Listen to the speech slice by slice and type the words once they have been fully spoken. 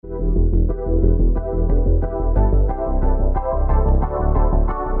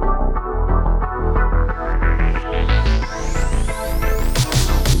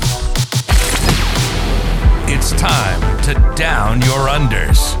Down your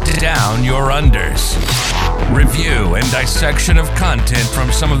unders. Down your unders. Review and dissection of content from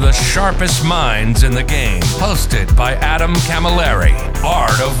some of the sharpest minds in the game. Hosted by Adam Camilleri.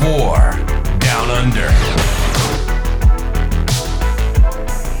 Art of War. Down Under.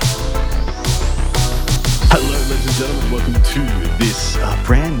 Hello, ladies and gentlemen. Welcome to this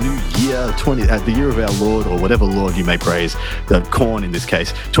brand new year, the year of our Lord, or whatever Lord you may praise, the corn in this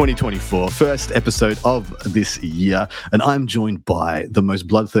case, 2024, first episode of this year. And I'm joined by the most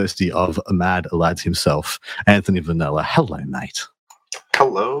bloodthirsty of mad lads himself, Anthony Vanella. Hello, mate.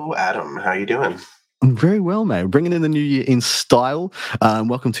 Hello, Adam. How you doing? I'm very well, mate. We're bringing in the new year in style.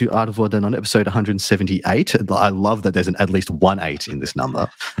 Welcome to Art of War Down on episode 178. I love that there's at least 18 in this number.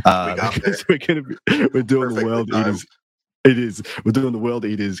 Because we're doing the World Eaters. We're doing the World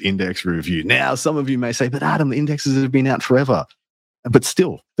Eaters Index review. Now, some of you may say, but Adam, the indexes have been out forever. But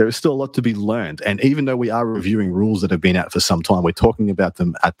still, there is still a lot to be learned. And even though we are reviewing rules that have been out for some time, we're talking about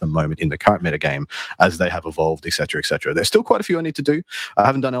them at the moment in the current metagame as they have evolved, etc., etc. There's still quite a few I need to do. I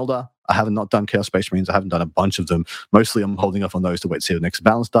haven't done Eldar. I haven't not done Chaos Space Marines. I haven't done a bunch of them. Mostly I'm holding off on those to wait to see the next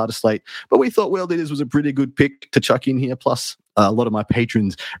balanced data slate. But we thought World Eaters was a pretty good pick to chuck in here. Plus, a lot of my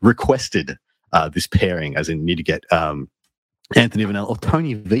patrons requested this pairing, as in need to get Anthony Vanella, or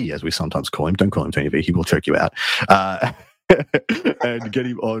Tony V, as we sometimes call him. Don't call him Tony V. He will choke you out. And get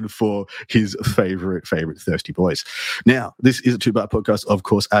him on for his favorite thirsty boys. Now, this is a two-part podcast, of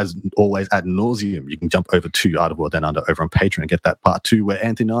course, as always, ad nauseum. You can jump over to Art of War Down Under over on Patreon and get that part 2, where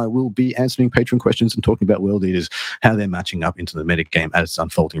Anthony and I will be answering Patreon questions and talking about World Eaters, how they're matching up into the metagame as it's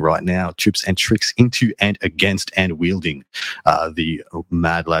unfolding right now, tips and tricks into and against and wielding the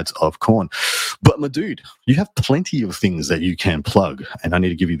mad lads of Khorne. But my dude, you have plenty of things that you can plug, and I need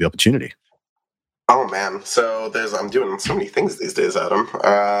to give you the opportunity. Oh man, so I'm doing so many things these days, Adam.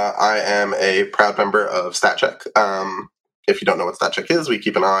 I am a proud member of StatCheck. If you don't know what StatCheck is, we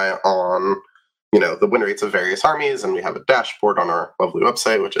keep an eye on, the win rates of various armies, and we have a dashboard on our lovely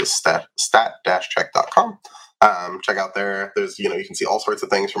website, which is stat-check.com. Check out there. There's, you can see all sorts of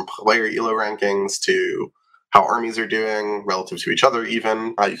things from player ELO rankings to how armies are doing relative to each other.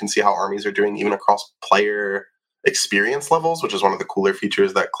 Even you can see how armies are doing even across player experience levels, which is one of the cooler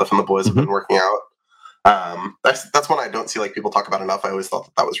features that Cliff and the boys have been working out. That's one I don't see people talk about enough. I always thought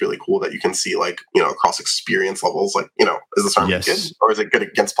that was really cool that you can see across experience levels, is this army good or is it good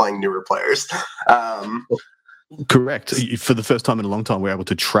against playing newer players? Correct. For the first time in a long time, we're able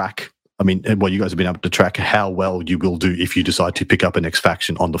to track. I mean, you guys have been able to track how well you will do if you decide to pick up an X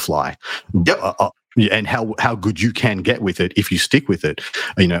faction on the fly. Yep. And how good you can get with it if you stick with it,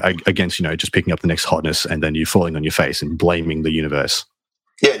 against, just picking up the next hotness and then you falling on your face and blaming the universe.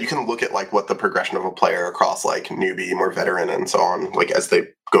 Yeah, you can look at what the progression of a player across newbie, more veteran, and so on, as they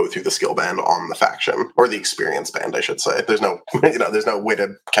go through the skill band on the faction, or the experience band, I should say. There's no, there's no way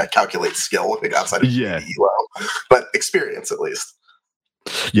to calculate skill outside of ELO, but experience at least.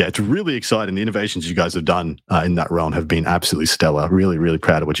 Yeah, it's really exciting. The innovations you guys have done in that realm have been absolutely stellar. Really, really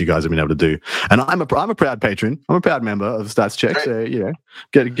proud of what you guys have been able to do. And I'm a proud patron. I'm a proud member of StatsCheck. Right.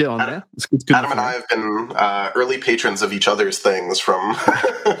 So, get on there. It's good Adam and I have been early patrons of each other's things from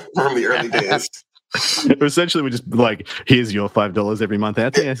from the early days. Essentially, we just here's your $5 every month,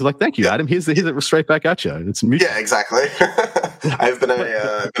 Anthony. And it's thank you, Adam. Here's it straight back at you. It's mutual. Yeah, exactly. I've been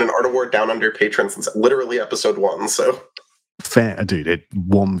an Art of War Down Under patron since literally episode 1. So. Dude, it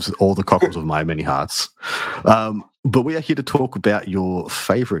warms all the cockles of my many hearts. But we are here to talk about your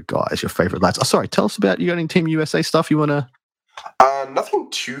favorite guys, your favorite lads. Sorry, tell us about you got any Team USA stuff you want to... Nothing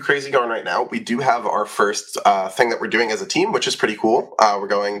too crazy going right now. We do have our first thing that we're doing as a team, which is pretty cool. We're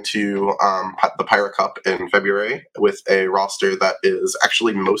going to the Pirate Cup in February with a roster that is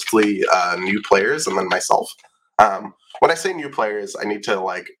actually mostly new players and then myself. When I say new players, I need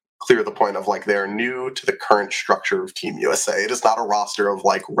to clear the point of they're new to the current structure of Team USA. It is not a roster of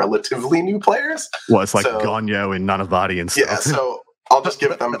relatively new players. Well, it's Gonyo and Nanavati and stuff. Yeah, so I'll just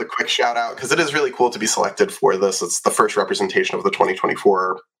give them the quick shout out because it is really cool to be selected for this. It's the first representation of the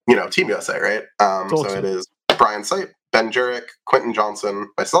 2024, Team USA, right? Awesome. So it is Brian Sipe, Ben Jurek, Quentin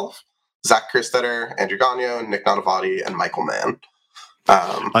Johnson, myself, Zach Kerstetter, Andrew Gonyo, Nick Nanavati, and Michael Mann.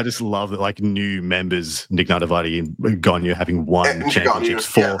 I just love that, new members, Nick Nanavati and Gonyo, having won championships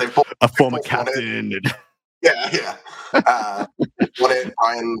for a former captain. Yeah. Won it.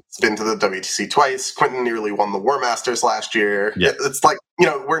 Brian's been to the WTC twice. Quentin nearly won the War Masters last year. Yeah. It's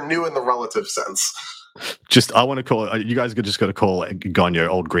we're new in the relative sense. I want to call you guys just got to call Gonyo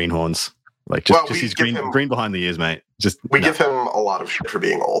old greenhorns. He's green behind the ears, mate. We give him a lot of shit for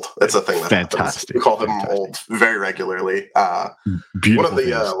being old. It's a thing that happens. We call him old very regularly. One of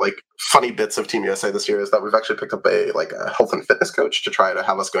the funny bits of Team USA this year is that we've actually picked up a health and fitness coach to try to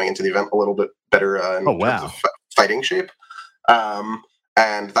have us going into the event a little bit better in terms of fighting shape.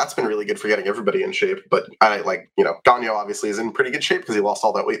 And that's been really good for getting everybody in shape. But Ganyo obviously is in pretty good shape because he lost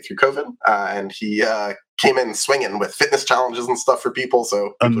all that weight through COVID. And he came in swinging with fitness challenges and stuff for people.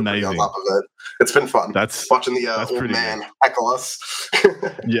 So people are pretty on top of it. It's been fun. Watching the old man heckle us.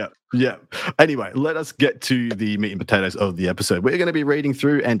 Yeah. Anyway, let us get to the meat and potatoes of the episode. We're going to be reading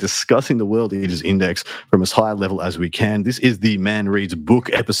through and discussing the World Eaters Index from as high a level as we can. This is the Man Reads Book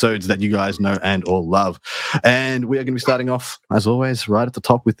episodes that you guys know and all love. And we are going to be starting off, as always, right at the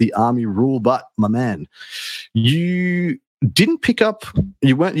top with the Army rule. But, my man, you didn't pick up.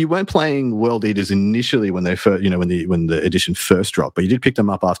 You weren't playing World Eaters initially when they first, when the edition first dropped, but you did pick them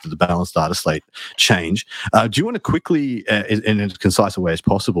up after the balanced data slate change. Do you want to quickly, in as concise a way as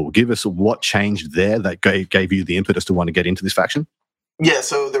possible, give us what changed there that gave you the impetus to want to get into this faction? Yeah,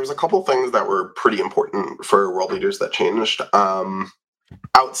 so there was a couple things that were pretty important for World Eaters that changed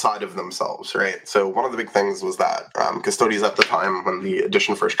outside of themselves, right? So one of the big things was that Custodians at the time when the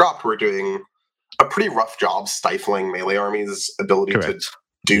edition first dropped were doing a pretty rough job stifling melee armies' ability to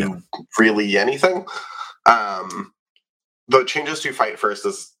do really anything. The changes to Fight First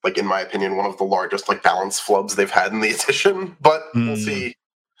is, in my opinion, one of the largest balance flubs they've had in the edition, but we'll see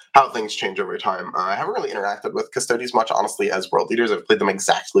how things change over time. I haven't really interacted with Custodians much, honestly, as World Leaders. I've played them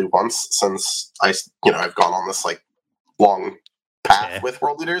exactly once since I've gone on this long path with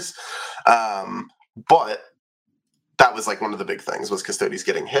World Leaders. But that was one of the big things was Custodians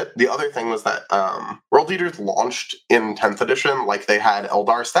getting hit. The other thing was that World Leaders launched in 10th edition like they had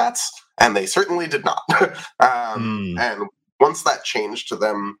Eldar stats, and they certainly did not. And once that changed to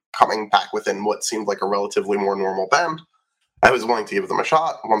them coming back within what seemed like a relatively more normal band, I was willing to give them a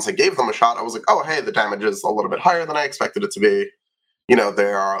shot. Once I gave them a shot, I was like, oh, hey, the damage is a little bit higher than I expected it to be.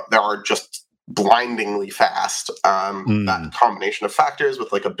 They are just blindingly fast. That combination of factors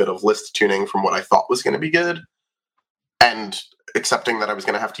with a bit of list tuning from what I thought was going to be good, and accepting that I was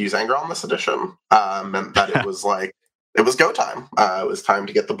going to have to use anger on this edition, meant that it was it was go time. It was time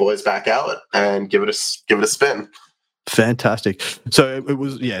to get the boys back out and give it a spin. Fantastic. So it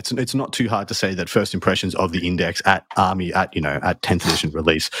was, it's not too hard to say that first impressions of the index at Army at 10th edition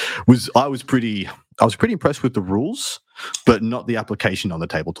release I was pretty impressed with the rules, but not the application on the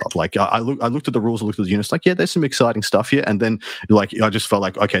tabletop. I looked at the rules, I looked at the units, there's some exciting stuff here. And then I just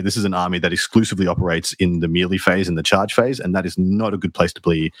felt okay, this is an army that exclusively operates in the melee phase and the charge phase, and that is not a good place to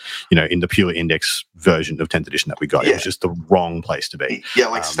be, in the pure index version of 10th edition that we got. It was just the wrong place to be.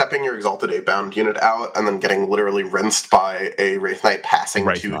 Yeah, stepping your Exalted 8-bound unit out and then getting literally rinsed by a Wraith Knight passing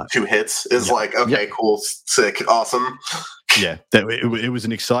two hits is cool, sick, awesome. Yeah, it was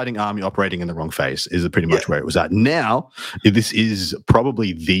an exciting army operating in the wrong phase is pretty much where it was at. Now, this is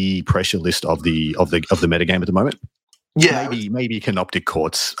probably the pressure list of the metagame at the moment. Yeah, maybe Canoptic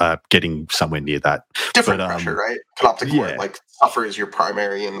Court's getting somewhere near that. Different pressure, right? Canoptic Court suffers your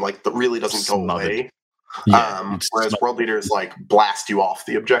primary and that really doesn't go away. Yeah, whereas World Leaders blast you off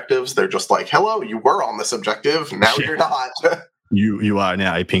the objectives. They're just hello, you were on this objective, now you're not. You are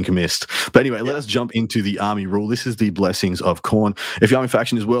now a pink mist. But anyway, let us jump into the Army rule. This is the Blessings of Khorne. If your Army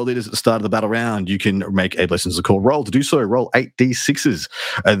faction is World Leaders at the start of the battle round, you can make a Blessings of Khorne roll. To do so, roll 8d6s,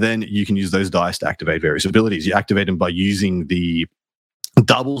 and then you can use those dice to activate various abilities. You activate them by using the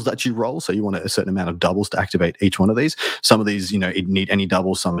doubles that you roll, so you want a certain amount of doubles to activate each one of these. Some of these, need any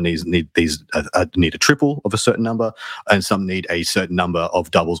doubles. Some of these need a triple of a certain number, and some need a certain number of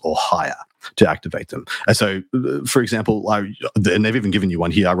doubles or higher to activate them. And so, for example, and they've even given you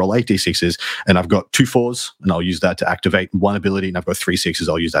one here. I roll 8d6s, and I've got 2 4s, and I'll use that to activate one ability, and I've got 3 6s.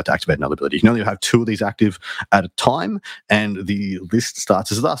 I'll use that to activate another ability. You can only have 2 of these active at a time, and the list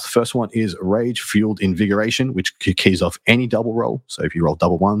starts as thus. The first one is Rage Fueled Invigoration, which keys off any double roll. So if you roll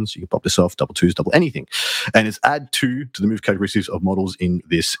double 1s, you can pop this off, double 2s, double anything. And it's add 2 to the move characteristics of models in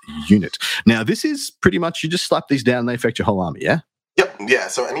this unit. Now, this is pretty much, you just slap these down, and they affect your whole army, yeah? Yep, yeah,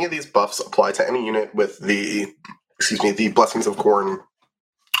 so any of these buffs apply to any unit with the Blessings of Khorne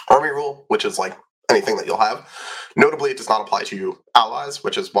army rule, which is anything that you'll have. Notably, it does not apply to allies,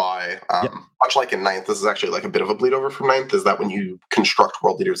 which is why, much like in 9th, this is actually a bit of a bleed over from 9th, is that when you construct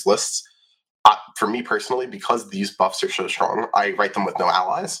World Leaders lists, for me personally, because these buffs are so strong, I write them with no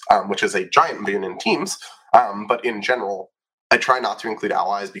allies, which is a giant boon in teams, but in general, I try not to include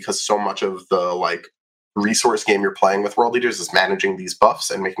allies because so much of the, resource game you're playing with World Leaders is managing these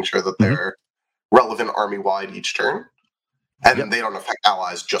buffs and making sure that they're relevant army-wide each turn, and they don't affect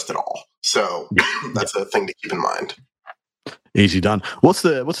allies just at all. So that's a thing to keep in mind. Easy done. What's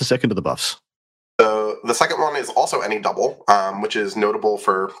the second of the buffs? So the second one is also any double, which is notable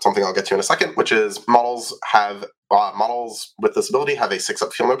for something I'll get to in a second, which is models with this ability have a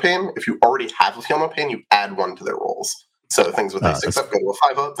 6-up feel no pain. If you already have a feel no pain, you add 1 to their rolls. So things with a 6-up go to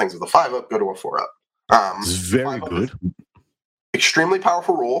a 5-up, things with a 5-up go to a 4-up. It's very good. Extremely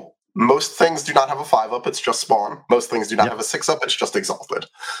powerful rule. Most things do not have a 5-up, it's just spawn. Most things do not have a 6-up, it's just exalted.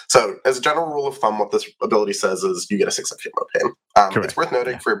 So as a general rule of thumb, what this ability says is you get a 6-up feel no pain. It's worth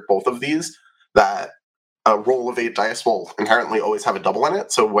noting for both of these that a roll of 8 dice will inherently always have a double in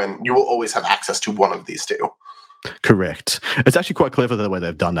it, so when you will always have access to one of these two. Correct. It's actually quite clever the way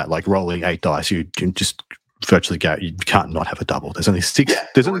they've done that. Like rolling 8 dice, you can just virtually go. You can't not have a double. There's only 6. Yeah,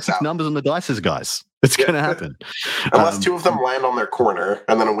 there's only 6 numbers on the dice, guys. It's going to happen unless 2 of them land on their corner,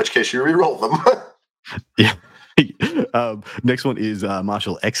 and then in which case you re-roll them. Yeah. Next one is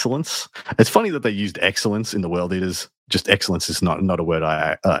martial excellence. It's funny that they used excellence in the World Eaters. Just excellence is not a word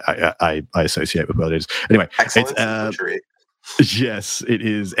I associate with World Eaters. Anyway, excellence is yes, it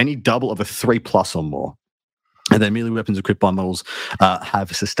is any double of a 3+ or more. And then melee weapons equipped by models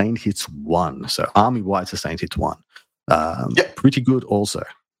have sustained hits 1. So army-wide sustained hits 1. Pretty good also.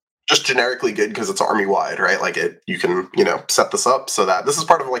 Just generically good because it's army-wide, right? Like you can set this up so that this is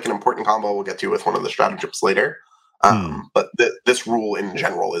part of like an important combo we'll get to with one of the stratagems later. But this rule in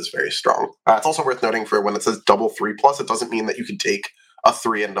general is very strong. It's also worth noting for when it says double 3+, it doesn't mean that you can take a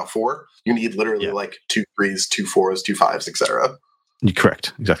 3 and a 4. You need literally like 2 3s, 2 4s, 2 5s, etc. You're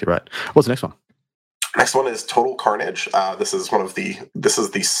correct. Exactly right. What's the next one? Next one is Total Carnage. This is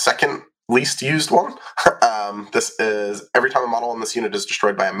the second least used one. This is every time a model in this unit is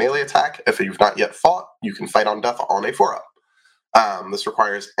destroyed by a melee attack, if you've not yet fought, you can fight on death on a 4-up. This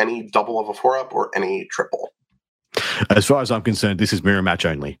requires any double of a 4-up or any triple. As far as I'm concerned, this is mirror match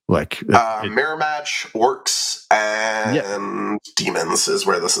only. Like mirror match, orcs, and demons is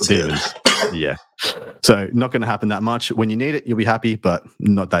where this is good. Yeah. So not going to happen that much. When you need it, you'll be happy, but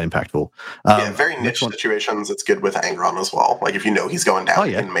not that impactful. Very niche situations. It's good with Angron as well. Like if you know he's going down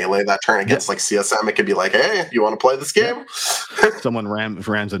in melee that turn against like CSM, it could be like, hey, you want to play this game? Someone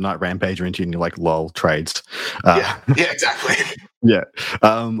rams a Night Rampager into you and you're like, lol, trades. Yeah, exactly. Yeah.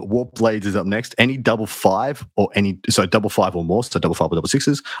 Warp Blades is up next. Any double 5 or double 5 or more, so double 5 or double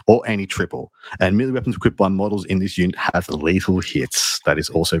 6s, or any triple. And melee weapons equipped by models in this unit have lethal hits. That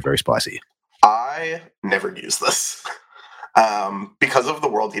is also very spicy. I never use this. Because of the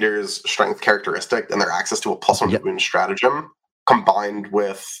World Eater's strength characteristic and their access to a +1 wound stratagem, combined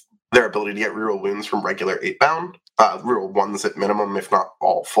with their ability to get reroll wounds from regular 8-bound, reroll 1s at minimum, if not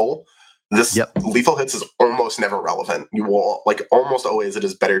all full, this lethal hits is almost never relevant. You will, like, almost always it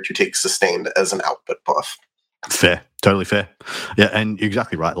is better to take sustained as an output buff. Fair. Totally fair. Yeah, and you're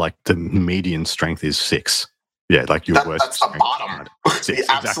exactly right. Like, the median strength is 6. Yeah, like your worst. That's the bottom. The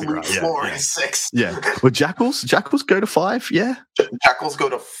absolute floor is 6. Yeah. Well, Jackals go to 5. Yeah. Jackals go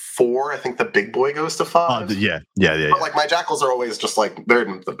to 4. I think the big boy goes to 5. Yeah. But like my Jackals are always just like they're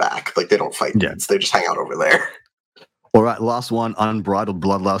in the back. Like they don't fight. Yeah. They just hang out over there. All right. Last one: Unbridled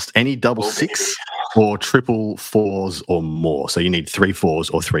Bloodlust. Any double 6 or triple 4s or more. So you need 3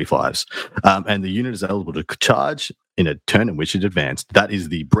 4s or 3 5s. And the unit is eligible to charge in a turn in which it advanced. That is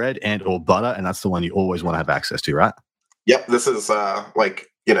the bread and or butter, and that's the one you always want to have access to, right? Yep, this is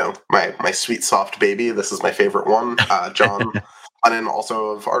my sweet soft baby. This is my favorite one. John Lennon,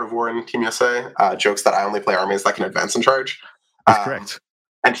 also of Art of War and Team USA, jokes that I only play armies that can advance and charge. That's correct.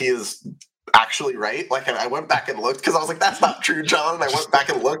 And he is actually right. Like, and I went back and looked because I was like, that's not true, John. And I went back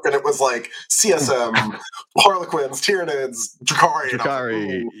and looked, and it was like CSM, Harlequins, Tyranids,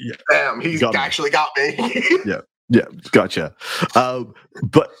 Drakari. Damn, he's actually got me. Yeah, gotcha.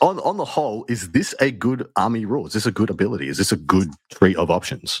 But on the whole, is this a good army rule? Is this a good ability? Is this a good tree of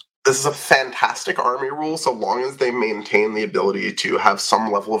options? This is a fantastic army rule so long as they maintain the ability to have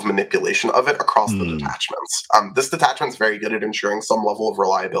some level of manipulation of it across the detachments. This detachment's very good at ensuring some level of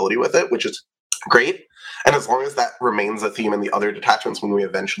reliability with it, which is great. And as long as that remains a theme in the other detachments when we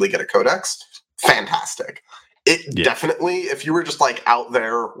eventually get a codex, fantastic. It definitely, if you were just like out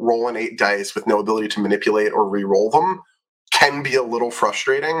there rolling 8 dice with no ability to manipulate or re-roll them, can be a little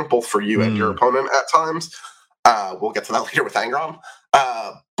frustrating, both for you and your opponent at times. We'll get to that later with Angron.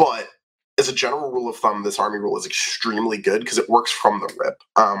 But as a general rule of thumb, this army rule is extremely good because it works from the rip.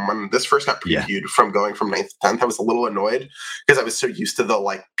 When this first got previewed from going from 9th to 10th, I was a little annoyed because I was so used to the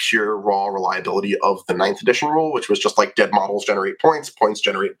like pure raw reliability of the 9th edition rule, which was just like dead models generate points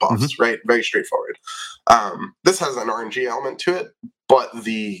generate buffs, right? Very straightforward. This has an RNG element to it, but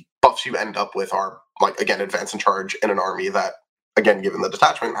the buffs you end up with are like, again, advance and charge in an army that again, given the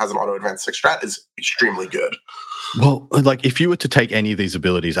detachment, has an auto advance 6 strat, is extremely good. Well, like if you were to take any of these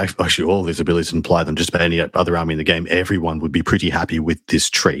abilities, actually all of these abilities and apply them just about any other army in the game, everyone would be pretty happy with this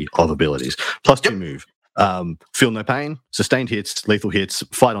tree of abilities. +2 move. Feel no pain, sustained hits, lethal hits,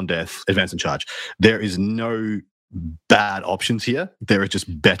 fight on death, advance and charge. There is no bad options here. There are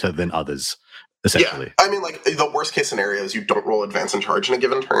just better than others, essentially. Yeah, I mean, like, the worst case scenario is you don't roll advance and charge in a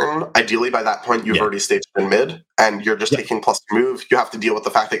given turn. Ideally, by that point, you've already staged in mid, and you're just taking +2 move. You have to deal with the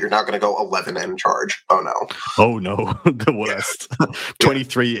fact that you're now going to go 11 and charge. Oh, no. Oh, no. The worst.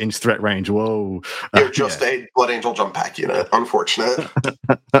 23-inch threat range. Whoa. You're just a Blood Angel jump pack unit. Unfortunate.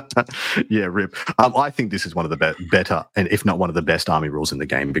 Yeah, rip. I think this is one of the better, and if not one of the best army rules in the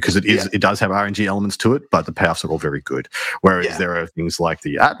game, because it does have RNG elements to it, but the payoffs are all very good. Whereas there are things like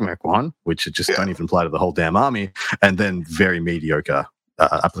the Admech one, which are just don't even apply to the whole damn army, and then very mediocre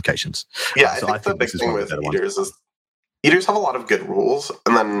applications. Yeah, I think the big thing with Eaters is Eaters have a lot of good rules,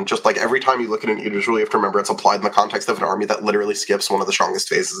 and then just like every time you look at an Eaters rule, you have to remember it's applied in the context of an army that literally skips one of the strongest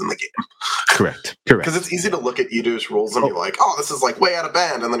phases in the game. Correct. Because it's easy to look at Eaters rules and be like, oh, this is like way out of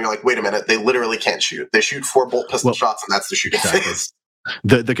band, and then you're like, wait a minute, they literally can't shoot. They shoot 4 bolt pistol shots, and that's the shooting phase.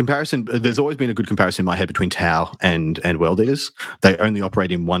 The comparison, there's always been a good comparison in my head between Tau and World Eaters. They only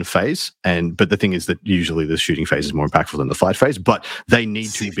operate in one phase, but the thing is that usually the shooting phase is more impactful than the fight phase, but they need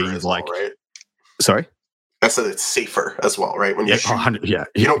to be like... Well, right? Sorry? I said it's safer as well, right? When you shoot,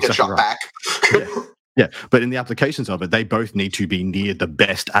 you don't get shot back. Yeah, but in the applications of it, they both need to be near the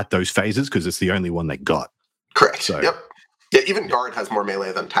best at those phases because it's the only one they got. Correct. So, yep. Yeah, even Guard has more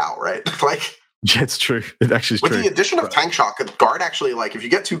melee than Tau, right? Like... Yeah, it's true. It actually is with true. With the addition of Tank Shock, Guard actually, like, if you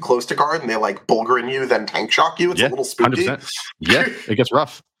get too close to Guard and they, like, bulger in you, then Tank Shock you, it's a little spooky. 100%. Yeah, it gets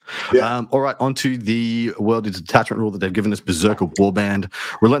rough. Yeah. All right, on to the World Eaters detachment rule that they've given us, Berserker Warband.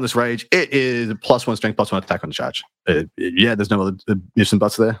 Relentless Rage, it is +1 strength, +1 attack on the charge. There's no other ifs and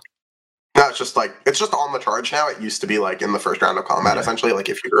buts there. No, it's just on the charge now. It used to be like in the first round of combat, essentially, like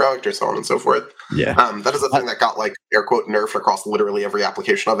if you heroic or so on and so forth. Yeah. That is a thing that got like air quote nerfed across literally every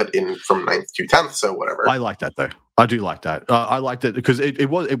application of it from 9th to 10th, so whatever. I like that though. I do like that. I liked it because it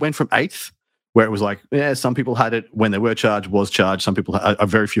went from 8th, where it was like, some people had it when they were charged, was charged. Some people, on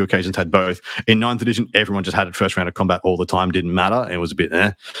very few occasions, had both. In 9th edition, everyone just had it first round of combat all the time. Didn't matter. It was a bit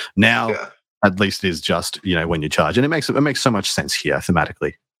Now, at least it is just, when you charge. And it makes so much sense here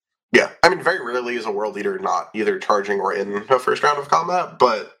thematically. Yeah, I mean, very rarely is a World Eater not either charging or in a first round of combat,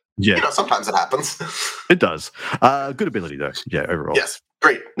 but sometimes it happens. It does. Good ability though. Yeah, overall. Yes,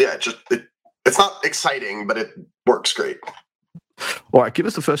 great. Yeah, it's not exciting, but it works great. All right, give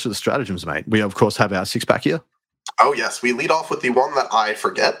us the first of the stratagems, mate. We of course have our 6-pack here. Oh yes, we lead off with the one that I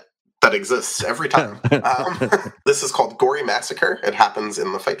forget that exists every time. This is called Gory Massacre. It happens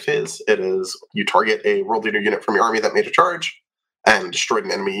in the fight phase. It is you target a World Eater unit from your army that made a charge and destroyed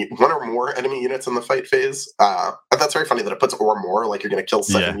one or more enemy units in the fight phase. That's very funny that it puts or more, like you're going to kill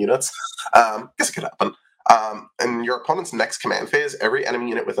 7 units. Guess it could happen. In your opponent's next command phase, every enemy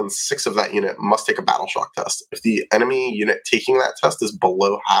unit within 6 of that unit must take a battle shock test. If the enemy unit taking that test is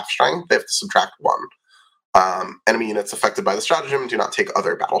below half strength, they have to subtract 1. Enemy units affected by the stratagem do not take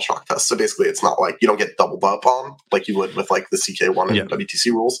other battle shock tests. So basically, it's not like you don't get doubled up on like you would with like the CK1 and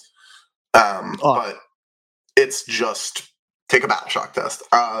WTC rules. But it's just take a battle shock test.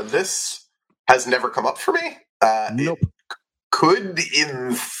 This has never come up for me. Nope. It could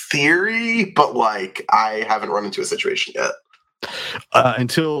in theory, but like I haven't run into a situation yet.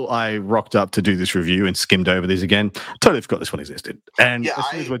 Until I rocked up to do this review and skimmed over these again, totally forgot this one existed. And as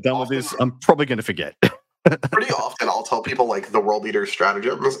soon as we're done with this, I'm probably going to forget. Pretty often I'll tell people like the World Eater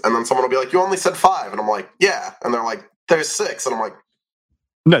stratagems, and then someone will be like, you only said 5. And I'm like, yeah. And they're like, there's 6. And I'm like,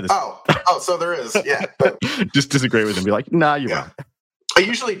 no, so there is. Yeah. Just disagree with them. Be like, nah, you're right. I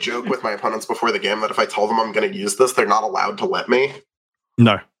usually joke with my opponents before the game that if I tell them I'm going to use this, they're not allowed to let me.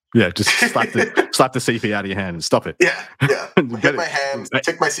 No. Yeah, just slap the CP out of your hand and stop it. Yeah. Hit my hand,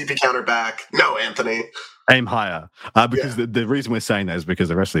 take my CP counter back. No, Anthony. Aim higher. Because the reason we're saying that is because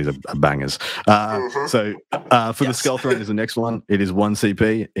the rest of these are bangers. So for the Stealth Run is the next one. It is 1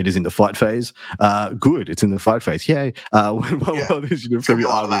 CP. It is in the fight phase. Good. It's in the fight phase. Yay. This unit from your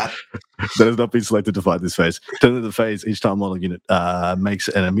army that has not been selected to fight this phase. Turn of the phase, each time model unit makes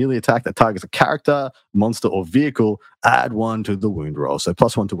an melee attack that targets a character, monster, or vehicle. Add 1 to the wound roll. So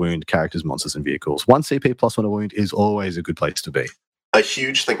 +1 to wound characters, monsters, and vehicles. 1 CP +1 to wound is always a good place to be. A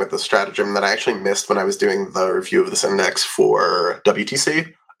huge thing with the stratagem that I actually missed when I was doing the review of this index for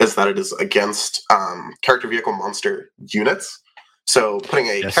WTC is that it is against character, vehicle, monster units. So putting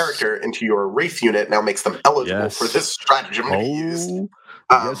a character into your Wraith unit now makes them eligible for this stratagem to be used.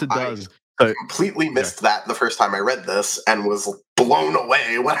 Yes, it does. completely missed that the first time I read this and was blown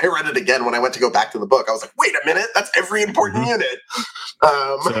away when I read it again. When I went to go back to the book, I was like, wait a minute, that's every important unit.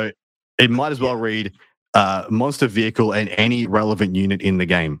 So it might as well read monster vehicle and any relevant unit in the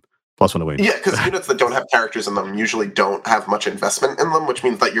game. +1 to win. Yeah, because units that don't have characters in them usually don't have much investment in them, which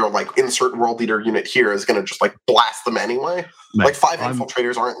means that your like insert world leader unit here is going to just like blast them anyway. Mate, like 5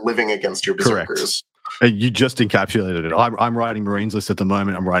 infiltrators aren't living against your berserkers. Correct. You just encapsulated it. I'm writing Marines list at the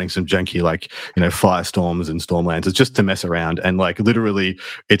moment. I'm writing some junky like Firestorms and Stormlancers just to mess around, and like literally,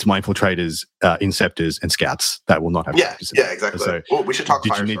 it's my infiltrators, Inceptors, and Scouts that will not have. Yeah, exactly. So, well, we should talk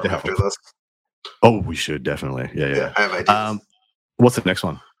Firestorm after this. Oh, we should definitely. Yeah. I have ideas. What's the next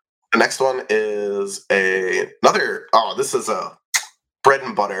one? The next one is another. Oh, this is a bread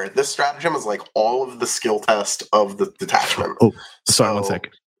and butter. This stratagem is like all of the skill test of the detachment. Oh, sorry, 1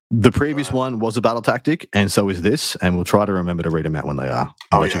 sec. The previous one was a battle tactic, and so is this. And we'll try to remember to read them out when they are.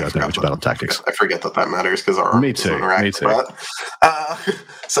 I'll let you guys know which battle tactics. I forget that matters because our me too.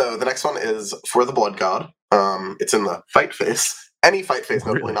 So the next one is for the Blood God. It's in the fight phase. Any fight phase,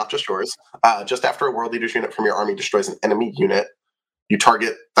 notably, not just yours. Just after a world leader's unit from your army destroys an enemy unit, you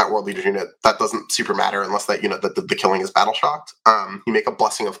target that world leader's unit. That doesn't super matter unless that unit that the killing is battle shocked. You make a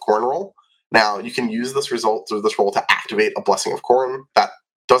Blessing of Khorne roll. Now, you can use this result of this roll to activate a Blessing of Khorne. That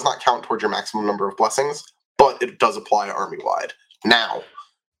does not count towards your maximum number of blessings, but it does apply army-wide. Now,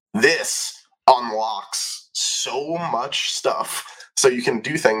 this unlocks so much stuff. So you can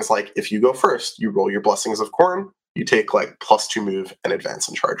do things like, if you go first, you roll your Blessings of Khorne, you take like +2 move and advance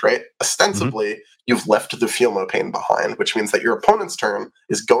and charge, right? Ostensibly, you've left the Feel No Pain behind, which means that your opponent's turn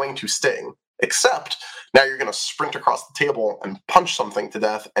is going to sting, except now you're going to sprint across the table and punch something to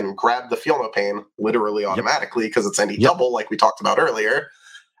death and grab the Feel No Pain literally automatically because it's any double like we talked about earlier,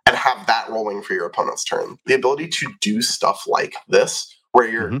 and have that rolling for your opponent's turn. The ability to do stuff like this, where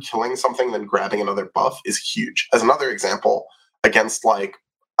you're killing something then grabbing another buff, is huge. As another example, against like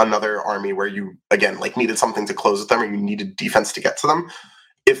another army where you, again, like needed something to close with them or you needed defense to get to them,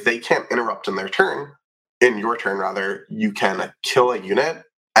 if they can't interrupt in your turn rather, you can kill a unit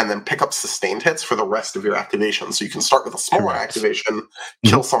and then pick up sustained hits for the rest of your activation. So you can start with a smaller activation,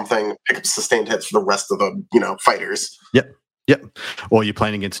 kill something, pick up sustained hits for the rest of the, fighters. Yep. Or you're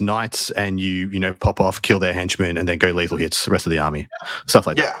playing against knights and you pop off, kill their henchmen, and then go lethal hits the rest of the army. Stuff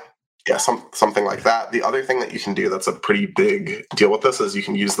like that. Yeah, something like that. The other thing that you can do that's a pretty big deal with this is you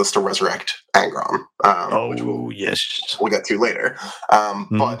can use this to resurrect Angron. Which we'll get to later.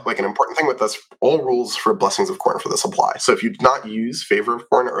 But like an important thing with this, all rules for Blessings of Khorne for this apply. So if you did not use Favor of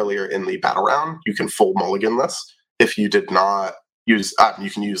Khorne earlier in the battle round, you can full mulligan this. If you did not use, you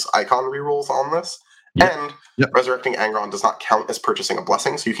can use Icon rerolls on this. And resurrecting Angron does not count as purchasing a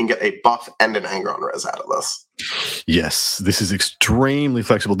blessing, so you can get a buff and an Angron res out of this. Yes, this is extremely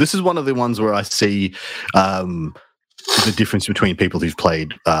flexible. This is one of the ones where I see the difference between people who've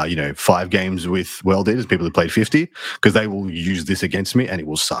played 5 games with World Eaters, people who played 50, because they will use this against me and it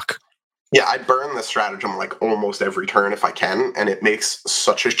will suck. Yeah, I burn this stratagem like almost every turn if I can, and it makes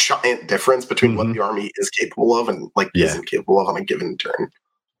such a giant difference between what the army is capable of and isn't capable of on a given turn.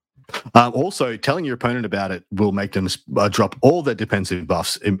 Also, telling your opponent about it will make them drop all their defensive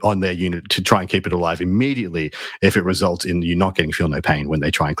buffs on their unit to try and keep it alive immediately if it results in you not getting Feel No Pain when they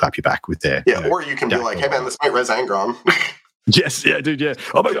try and clap you back with their... or you can be like, hey man, this might res Angron. Yes, dude, yeah.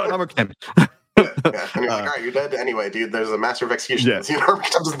 Oh my god, I'm a camp. And you're like, all right, you're dead anyway, dude. There's a Master of Execution.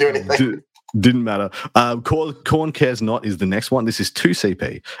 Doesn't do anything. Didn't matter. Khorne Cares Not is the next one. This is 2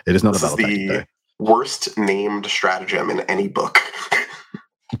 CP. It is not a battle tactic, though. Worst named stratagem in any book.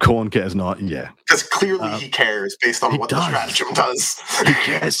 Khorne Cares Not, because clearly he cares based on what the stratagem does. He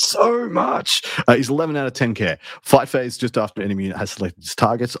cares so much. He's 11 out of 10 care. Fight phase just after enemy unit has selected its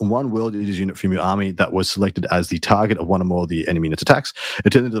targets, and one World Eaters unit from your army that was selected as the target of one or more of the enemy unit's attacks.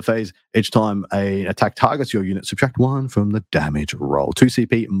 At the end of the phase, each time an attack targets your unit, subtract 1 from the damage roll. 2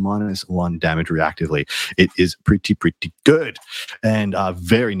 CP minus 1 damage reactively. It is pretty good and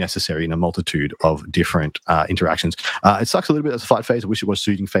very necessary in a multitude of different interactions. It sucks a little bit as a fight phase. I wish it was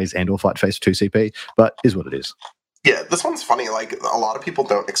shooting phase and or fight phase for 2 CP, but is what it is. Yeah, this one's funny. Like, a lot of people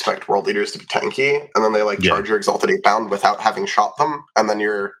don't expect World Leaders to be tanky, and then they charge your Exalted 8-bound without having shot them, and then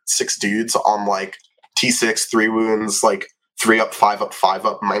you're 6 dudes on T6, 3 wounds, 3 up, 5 up, 5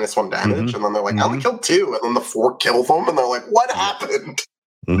 up, minus 1 damage, and then they're like, I only killed 2, and then the 4 kill them, and they're like, what happened?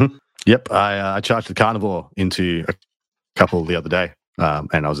 Yep, I charged the Carnivore into a couple the other day,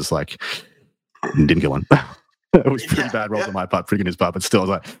 and I was just like, didn't kill one. It was pretty bad rolls on my part, freaking his part, but still, I was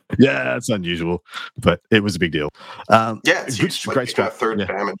like, it's unusual, but it was a big deal. It's huge. Great strat. Third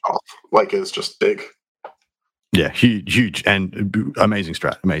damage off, is just big. Yeah, huge, and amazing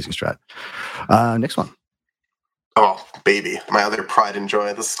strat. Next one. Oh, baby. My other pride and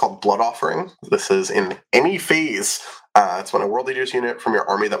joy. This is called Blood Offering. This is in any phase. It's when a World Leaders unit from your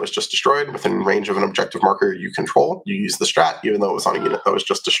army that was just destroyed within range of an objective marker you control. You use the strat, even though it was on a unit that was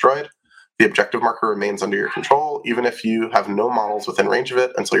just destroyed. The objective marker remains under your control, even if you have no models within range of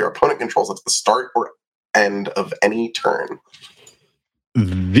it until your opponent controls it at the start or end of any turn.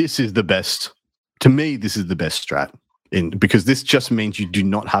 This is the best. To me, this is the best strat, because this just means you do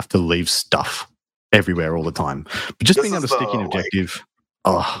not have to leave stuff everywhere all the time. But just being able to stick in objective.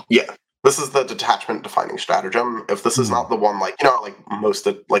 Yeah. This is the detachment defining stratagem. If this is not the one, most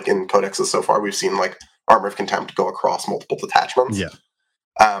of, in codexes so far, we've seen Armor of Contempt go across multiple detachments. Yeah.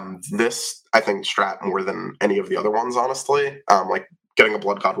 This, I think, strat more than any of the other ones, honestly. Getting a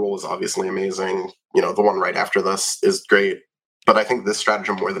Blood God roll is obviously amazing. The one right after this is great. But I think this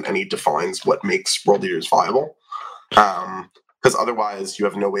stratagem more than any defines what makes World Leaders viable. Because otherwise you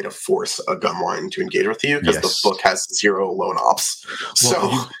have no way to force a gun line to engage with you, because the book has 0 lone ops.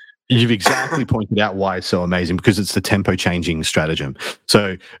 Well, you've exactly pointed out why it's so amazing, because it's the tempo changing stratagem.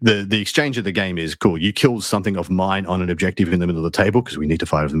 So the exchange of the game is cool. You kill something of mine on an objective in the middle of the table, because we need to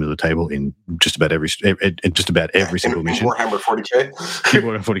fight over the middle of the table in just about every single mission. Warhammer 40k.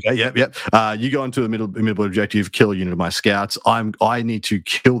 Warhammer 40k. Yep. You go into the middle objective, kill a unit of my scouts. I need to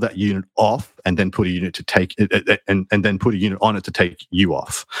kill that unit off, and then put a unit to take it, and then put a unit on it to take you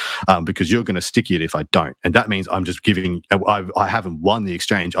off, because you're going to sticky it if I don't. And that means I'm just giving. I haven't won the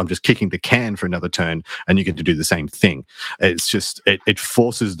exchange. I'm just kicking the can for another turn, and you get to do the same thing. It's just it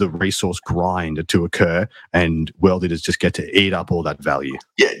forces the resource grind to occur, and World Leaders just get to eat up all that value.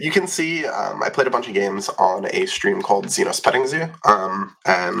 Yeah, you can see. I played a bunch of games on a stream called Xenos Petting Zoo.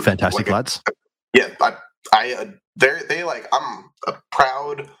 And fantastic lads. Yeah, I'm a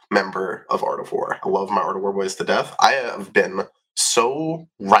proud member of Art of War. I love my Art of War boys to death. I have been so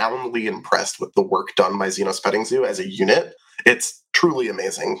roundly impressed with the work done by Xenos Petting Zoo as a unit. It's truly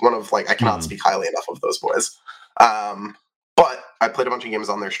amazing. One of I cannot speak highly enough of those boys. But I played a bunch of games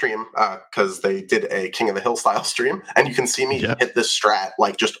on their stream because they did a King of the Hill style stream, and you can see me hit this strat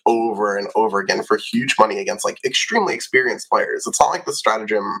just over and over again for huge money against extremely experienced players. It's not like the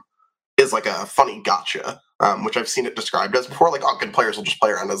stratagem is a funny gotcha, which I've seen it described as before. Good players will just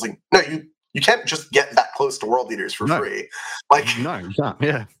play around. I was no, you can't just get that close to World Leaders for free. No, you can't.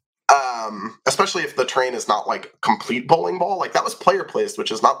 Yeah. Especially if the terrain is not complete bowling ball. That was player placed,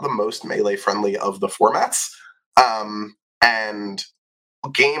 which is not the most melee friendly of the formats. And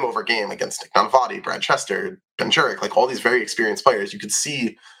game over game against Nick Nanavati, Brad Chester, Ben Jurek, all these very experienced players, you could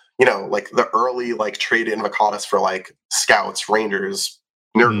see, the early trade Invocatus for scouts, rangers,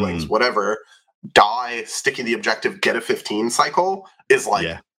 nerdlings, whatever, die, sticky the objective, get a 15 cycle is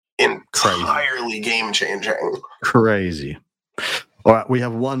entirely game changing. Crazy. All right, we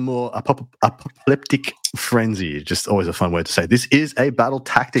have one more, Apoplectic Frenzy. Just always a fun word to say. This is a battle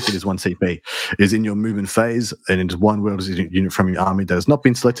tactic. It is 1 CP. It is in your movement phase, and it is one World unit from your army that has not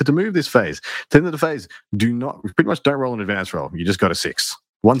been selected to move this phase. At the end of the phase, pretty much don't roll an advance roll. You just got a 6.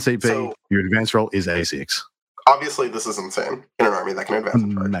 1 CP, so, your advance roll is a 6. Obviously, this is insane in an army that can advance.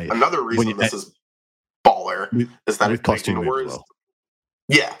 Another reason this is baller is that it plus 2 moves. Well.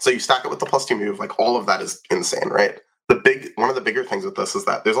 Yeah, so you stack it with the plus 2 move. All of that is insane, right? One of the bigger things with this is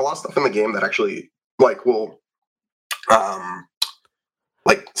that there's a lot of stuff in the game that actually will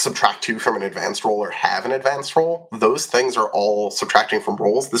subtract 2 from an advanced roll or have an advanced roll. Those things are all subtracting from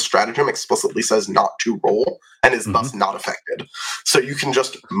rolls. The stratagem explicitly says not to roll and is thus not affected. So you can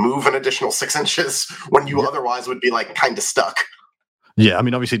just move an additional 6 inches when you otherwise would be kind of stuck. Yeah, I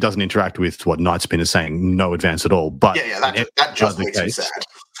mean, obviously it doesn't interact with what Nightspin is saying, no advance at all. But that just makes you sad.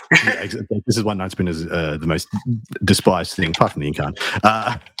 Yeah, exactly. This is why Nightspin is the most despised thing, apart from the Incarn.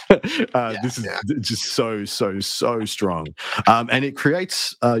 This is just so strong. And it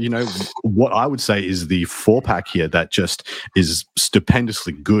creates, what I would say is the 4-pack here that just is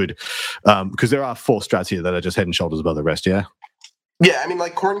stupendously good. Because there are 4 strats here that are just head and shoulders above the rest, yeah? Yeah, I mean,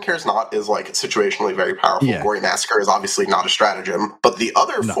 Corn Cares Not is situationally very powerful. Yeah. Gory Massacre is obviously not a stratagem, but the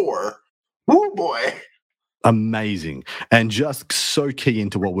other 4, woo boy. Amazing, and just so key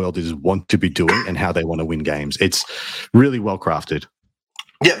into what World Leaders want to be doing and how they want to win games. It's really well crafted.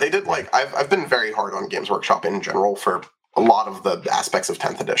 Yeah, they did I've been very hard on Games Workshop in general for a lot of the aspects of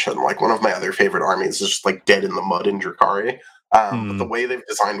 10th edition. One of my other favorite armies is just dead in the mud in Drukhari. But the way they've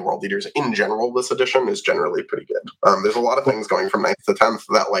designed World Leaders in general this edition is generally pretty good. There's a lot of things going from 9th to 10th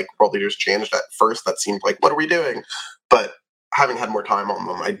that World Leaders changed at first that seemed what are we doing? But having had more time on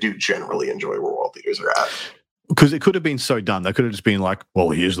them, I do generally enjoy where World Leaders are at. because it could have been so done. They could have just been like, well,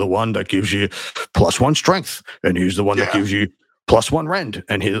 here's the one that gives you +1 strength, and here's the one that gives you +1 rend,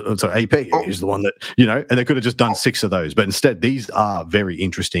 and here's AP, and here's the one that, and they could have just done 6 of those. But instead, these are very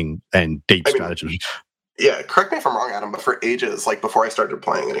interesting and deep strategies. Yeah, correct me if I'm wrong, Adam, but for ages, like before I started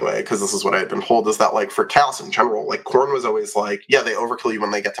playing anyway, because this is what I had been told, is that like for Chaos in general, like Khorne was always like, yeah, they overkill you when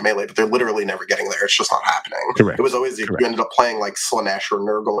they get to melee, but they're literally never getting there. It's just not happening. Correct. It was always you ended up playing like Slanesh or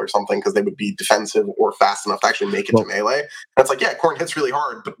Nurgle or something because they would be defensive or fast enough to actually make it to melee. And it's like, yeah, Khorne hits really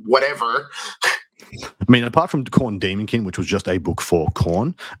hard, but whatever. I mean, apart from Khorne Demonkin, which was just a book for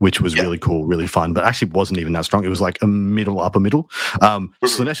Khorne, which was really cool, really fun, but actually wasn't even that strong. It was like a upper middle.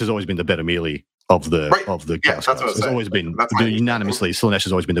 Slanesh has always been the better melee of the Chaos Guys. It's always been unanimously. Slanesh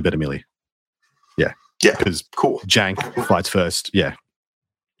has always been the better melee. Yeah, because Jank fights first. Yeah,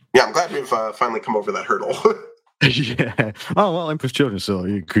 I'm glad we've finally come over that hurdle. Yeah. Oh well, Emperor's Children. So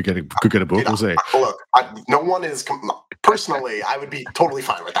you could get a book. Dude, we'll see. Look, no one is personally. I would be totally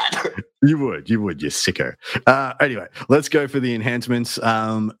fine with that. You would, you sicko. Anyway, let's go for the enhancements.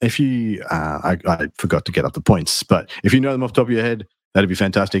 If you, I forgot to get up the points, but if you know them off the top of your head, that'd be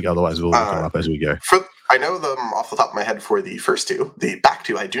fantastic. Otherwise, we'll look them up as we go. I know them off the top of my head for the first two. The back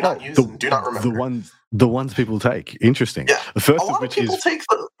two, I do not use and do not remember. The ones people take. Interesting. Yeah. The first a lot of people take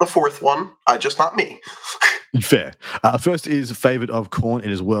the fourth one, just not me. Fair. First is Favored of Khorne.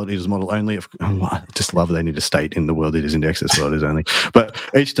 It is World Eaters model only. I just love they need to state in the World Eaters Index that's World Eaters only. But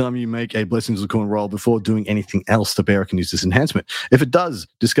each time you make a Blessings of Khorne roll before doing anything else, the bearer can use this enhancement. If it does,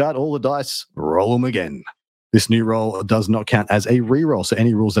 discard all the dice, roll them again. This new roll does not count as a reroll, so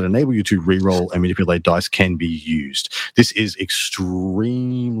any rules that enable you to reroll and manipulate dice can be used. This is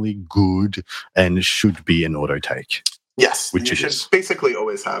extremely good and should be an auto take. Yes, you should basically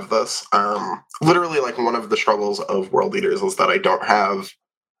always have this. Literally, like one of the struggles of World Eaters is that I don't have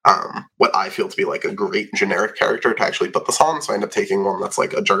what I feel to be like a great generic character to actually put this on, so I end up taking one that's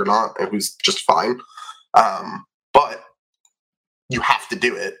like a Juggernaut and who's just fine. But you have to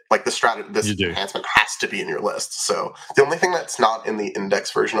do it. Like this enhancement has to be in your list. So the only thing that's not in the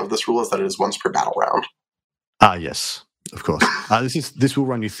index version of this rule is that it is once per battle round. Yes, of course. This will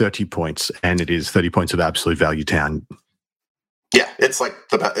run you 30 points, and it is 30 points of absolute value town. Yeah, it's like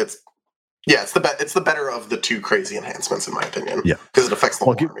it's the better of the two crazy enhancements in my opinion. Yeah, because it affects the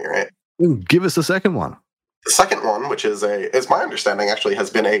whole army, right? Give us the second one. The second one, which is my understanding, actually has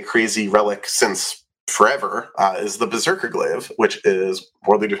been a crazy relic since forever, is the Berserker Glaive, which is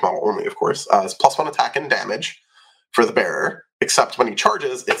World Eaters model only, of course. It's +1 attack and damage for the bearer, except when he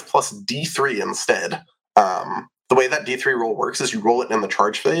charges, it's plus D3 instead. The way that D3 roll works is you roll it in the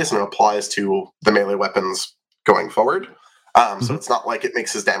charge phase, and it applies to the melee weapons going forward. So it's not like it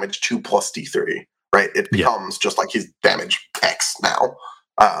makes his damage 2 plus D3, right? It becomes just like his damage X now.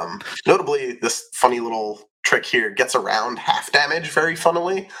 Notably, this funny little trick here gets around half damage very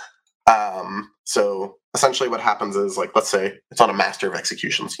funnily. So essentially what happens is, like, let's say it's on a Master of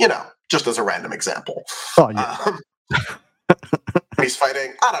Executions, just as a random example. Oh, yeah. He's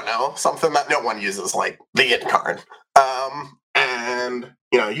fighting, I don't know, something that no one uses, like the Incarn. And,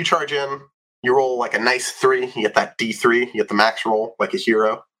 you charge in, you roll like a nice 3, you get that D3, you get the max roll like a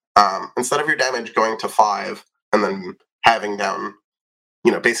hero. Instead of your damage going to 5 and then having down,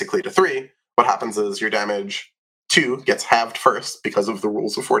 basically to 3, what happens is your damage 2 gets halved first because of the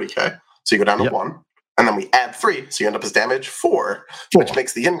rules of 40k. So you go down to 1, and then we add 3, so you end up as damage 4. Which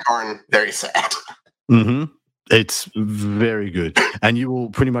makes the Incarn very sad. Mm-hmm. It's very good. And you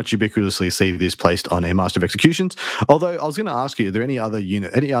will pretty much ubiquitously see this placed on a Master of Executions. Although I was going to ask you, are there any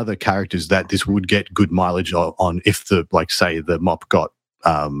other characters that this would get good mileage on if the mop got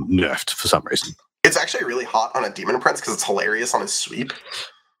nerfed for some reason? It's actually really hot on a Demon Prince because it's hilarious on his sweep.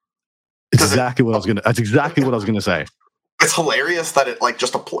 That's exactly what I was going to say. It's hilarious that it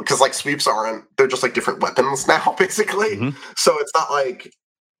because sweeps they're just like different weapons now, basically. Mm-hmm. So it's not like,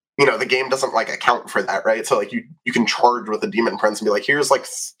 the game doesn't account for that, right? So you can charge with a Demon Prince and be like, here's like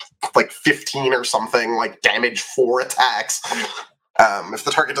 15 or something, damage 4 attacks. If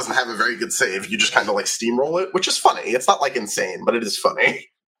the target doesn't have a very good save, you just kind of steamroll it, which is funny. It's not insane, but it is funny.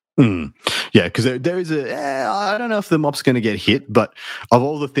 Yeah, because there is I don't know if the mop's going to get hit, but of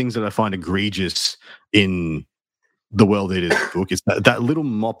all the things that I find egregious in the World Eaters book is that little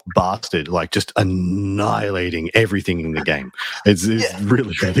mop bastard, just annihilating everything in the game. It's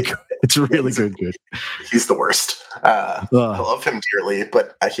really, really good. It's really good. He's the worst. I love him dearly,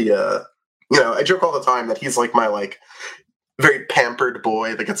 but he, I joke all the time that he's my very pampered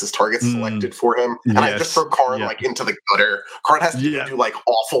boy that gets his targets selected for him, and I just throw Karn into the gutter. Karn has to do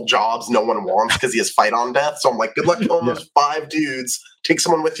awful jobs no one wants because he has fight on death. So I'm like, good luck killing those 5 dudes. Take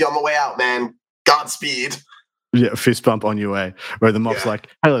someone with you on the way out, man. Godspeed. Yeah, fist bump on your way. Where the mop's like,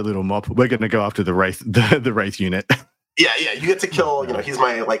 "Hello, little mop. We're going to go after the wraith, the wraith unit." Yeah, you get to kill. He's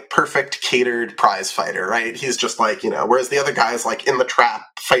my like perfect catered prize fighter, right? He's just like whereas the other guy's like in the trap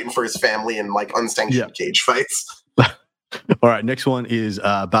fighting for his family in like unsanctioned cage fights. All right, next one is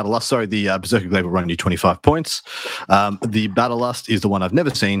Battle Lust. Sorry, the Berserker Glaive will run you 25 points. The Battle Lust is the one I've never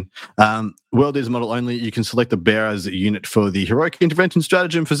seen. World is model only. You can select the bearer as a unit for the Heroic Intervention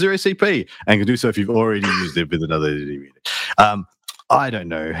Stratagem for 0 CP, and can do so if you've already used it with another unit. I don't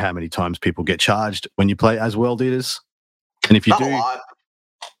know how many times people get charged when you play as World Eaters. And if you Not do, a lot.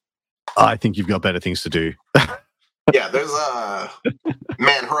 I think you've got better things to do. Yeah, there's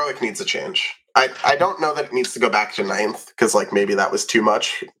Heroic needs a change. I don't know that it needs to go back to 9th, because like maybe that was too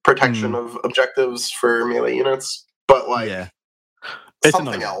much protection of objectives for melee units. But like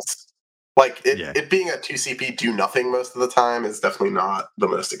something else. Like it being a 2 CP do nothing most of the time is definitely not the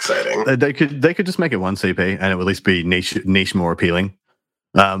most exciting. They could just make it 1 CP and it would at least be niche more appealing.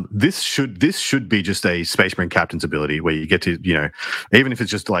 This should be just a Space Marine captain's ability where you get to, even if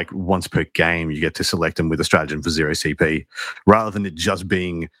it's just like once per game, you get to select them with a stratagem for 0 CP, rather than it just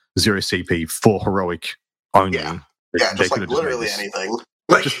being 0 CP for heroic only. Yeah, just like literally anything.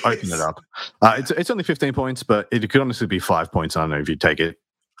 Like, just open it up. It's only 15 points, but it could honestly be 5 points. I don't know if you'd take it.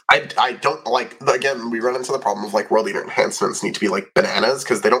 I don't like, again, we run into the problem of like World Eater enhancements need to be like bananas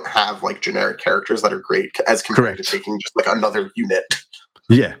because they don't have like generic characters that are great as compared to taking just like another unit.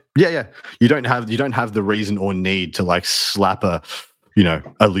 Yeah. You don't have the reason or need to like slap a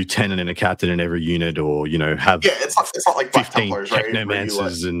lieutenant and a captain in every unit, or have it's not like Black 15 Templars, right?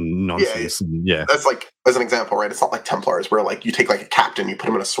 technomancers and nonsense. That's like, as an example, right? It's not like Templars where like you take like a captain, you put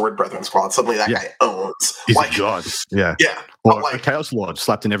him in a Sword Brethren squad, suddenly that guy owns. He's like, a god. Yeah. Or like a Chaos Lord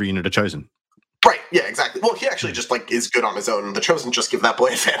slapped in every unit of Chosen. Right, yeah, exactly. Well, he actually just like is good on his own. The Chosen just give that boy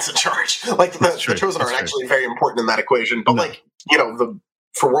advance in charge. Like the Chosen aren't actually very important in that equation. But like,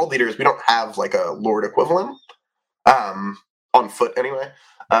 for World Leaders, we don't have like a Lord equivalent, on foot anyway,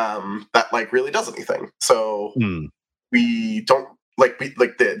 that like really does anything. So we don't like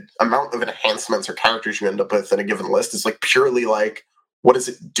the amount of enhancements or characters you end up with in a given list is like purely like, what does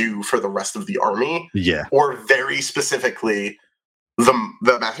it do for the rest of the army? Yeah. Or very specifically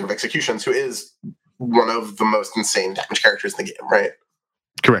the Master of Executions, who is one of the most insane damage characters in the game, right?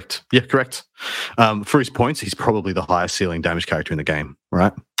 Correct. Yeah, correct. For his points, he's probably the highest ceiling damage character in the game,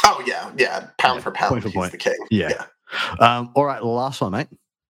 right? Oh, yeah. Pound for pound, he's the king. Yeah. All right, last one, mate.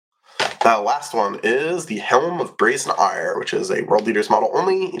 The last one is the Helm of Brazen Ire, which is a World Leaders model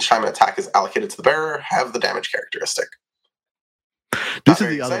only. Each time an attack is allocated to the bearer, have the damage characteristic. This is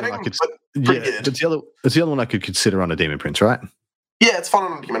the other one I could. It's the other one I could consider on a Demon Prince, right? Yeah, it's fun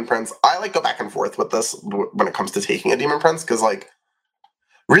on a Demon Prince. I like go back and forth with this when it comes to taking a Demon Prince, because like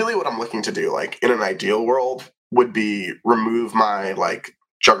really what I'm looking to do, like in an ideal world, would be remove my like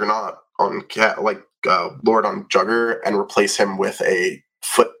Juggernaut on Lord on Jugger and replace him with a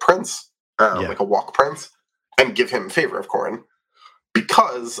Foot Prince, like a Walk Prince, and give him Favor of Corn,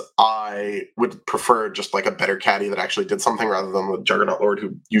 because I would prefer just like a better caddy that actually did something rather than the Juggernaut Lord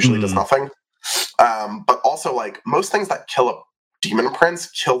who usually does nothing. But also like most things that kill a Demon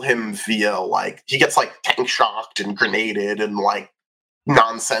Prince kill him via like he gets like tank shocked and grenaded and like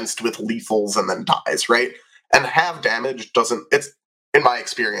nonsensed with lethals and then dies, right? And have damage doesn't, it's in my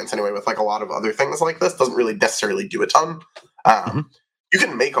experience anyway with like a lot of other things like this, doesn't really necessarily do a ton. You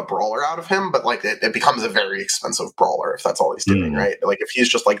can make a brawler out of him, but like it becomes a very expensive brawler if that's all he's doing, right? Like if he's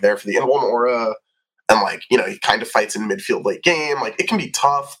just like there for the Invuln aura and like, he kind of fights in midfield late game, like it can be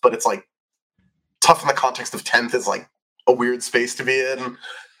tough, but it's like tough in the context of 10th is like a weird space to be in.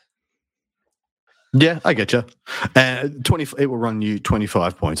 Yeah, I get you. It will run you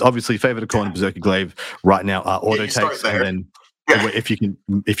 25 points. Obviously, Favor to Corn and Berserker Glaive right now are auto takes, and then if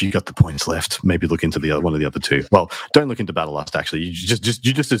you got the points left, maybe look into one of the other two. Well, don't look into Battle Lust. Actually, you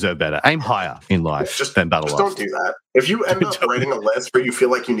just deserve better. Aim higher in life than Battle Lust. Don't do that. If you end up writing a list where you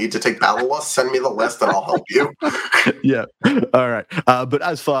feel like you need to take Battle Lust, send me the list and I'll help you. Yeah. All right. But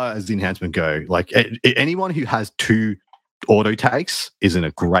as far as the enhancement go, like anyone who has 2 auto takes is in a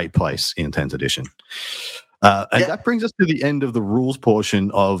great place in 10th edition. That brings us to the end of the rules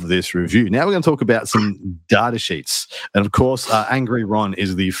portion of this review. Now we're going to talk about some data sheets. And of course, Angry Ron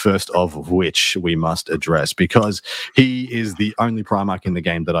is the first of which we must address, because he is the only Primarch in the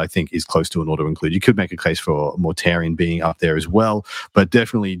game that I think is close to an auto include. You could make a case for Mortarion being up there as well, but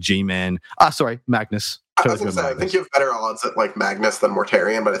definitely Magnus. I was going to say, I think you have better odds at like Magnus than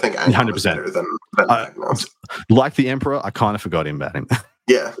Mortarion, but I think Angron 100%. Is better than Magnus. Like the Emperor, I kind of forgot about him.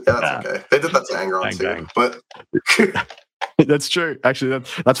 Yeah, that's okay. They did that to Angron too. But That's true. Actually,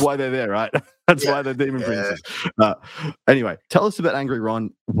 that's why they're there, right? That's why they're demon princes. Anyway, tell us about Angry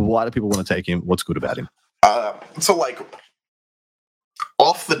Ron. Why do people want to take him? What's good about him? So, like,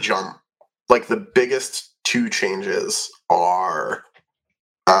 off the jump, like, the biggest two changes are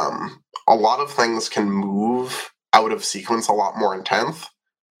a lot of things can move out of sequence a lot more in 10th,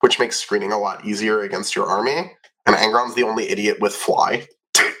 which makes screening a lot easier against your army. And Angron's the only idiot with fly.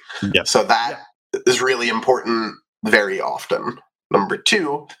 Yep. So that is really important very often. Number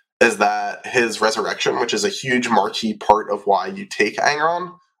two is that his resurrection, which is a huge marquee part of why you take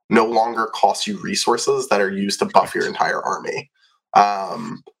Angron, no longer costs you resources that are used to buff your entire army.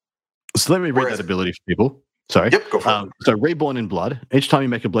 So let me read that ability for people. Sorry. Yep, go for it. So Reborn in Blood. Each time you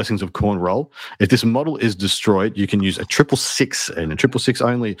make a Blessings of Corn roll, if this model is destroyed, you can use a 666 and a 666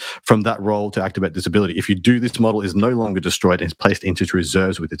 only from that roll to activate this ability. If you do, this model is no longer destroyed and is placed into its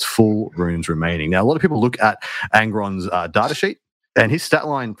reserves with its full runes remaining. Now, a lot of people look at Angron's data sheet, and his stat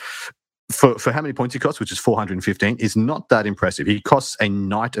line for how many points he costs, which is 415, is not that impressive. He costs a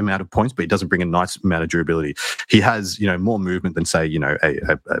knight amount of points, but he doesn't bring a knight's amount of durability. He has, more movement than, say,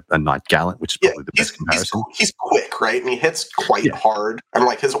 a knight gallant, which is probably the best comparison. He's quick, right? And he hits quite hard. And,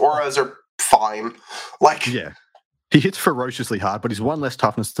 like, his auras are fine. Like, yeah. He hits ferociously hard, but he's 1 less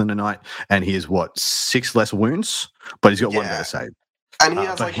toughness than a knight, and he has, 6 less wounds, but he's got 1 better save. And he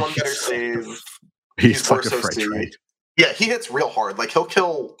has, 1 better save. He's like a freight train. Yeah, he hits real hard. Like, he'll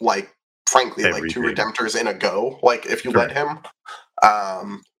kill, frankly, everything. 2 Redemptors in a go, if you let him.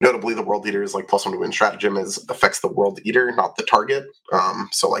 Notably, the World Eater's, +1 to win stratagem affects the World Eater, not the target.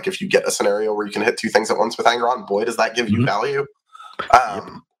 So, if you get a scenario where you can hit 2 things at once with Angron, boy, does that give you value.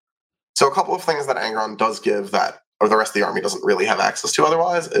 So a couple of things that Angron does give that or the rest of the army doesn't really have access to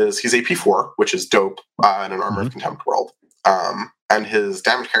otherwise is he's AP4, which is dope in an Armor of Contempt world. And his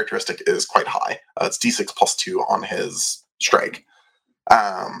damage characteristic is quite high. It's D6 plus 2 on his strike.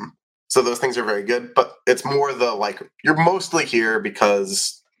 So those things are very good, but it's more you're mostly here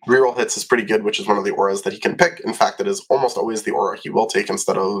because reroll hits is pretty good, which is one of the auras that he can pick. In fact, it is almost always the aura he will take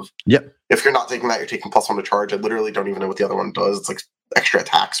instead of... If you're not taking that, you're taking +1 to charge. I literally don't even know what the other one does. It's extra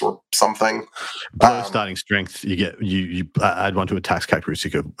attacks or something. Below starting strength, you get you add 1 to attacks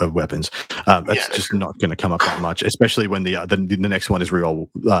characteristic of weapons. That's just not going to come up that much, especially when the next one is reroll.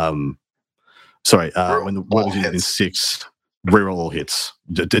 When the word is used in 6, reroll all hits.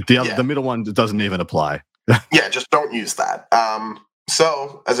 The middle one doesn't even apply. Just don't use that.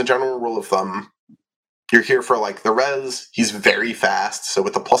 So, as a general rule of thumb, you're here for the res. He's very fast. So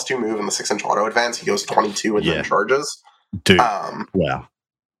with the +2 move and the 6-inch auto advance, he goes 22 and then charges. Dude, wow.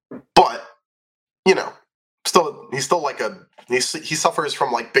 But he's still he suffers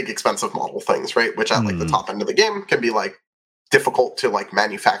from big expensive model things, right? Which at the top end of the game can be difficult to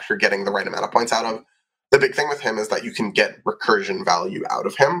manufacture getting the right amount of points out of. The big thing with him is that you can get recursion value out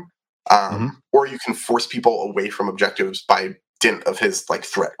of him, or you can force people away from objectives by dint of his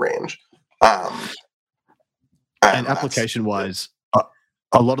threat range. And application-wise,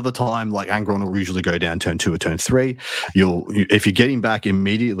 a lot of the time, Angron will usually go down turn 2 or turn 3. If you get him back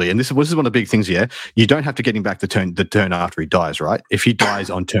immediately, and this is one of the big things here, you don't have to get him back the turn after he dies, right? If he dies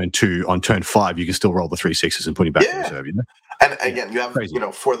on turn 2, on turn 5, you can still roll the 3 6s and put him back in reserve. And again, you have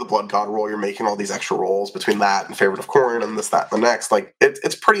for the Blood God roll, you're making all these extra rolls between that and Favorite of Corn and this, that, and the next.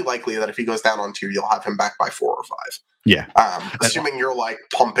 It's pretty likely that if he goes down on 2, you'll have him back by 4 or 5. Yeah. Assuming you're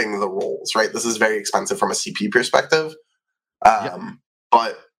pumping the rolls, right? This is very expensive from a CP perspective.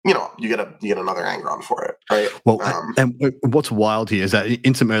 But you get another Angron for it, right? Well, and what's wild here is that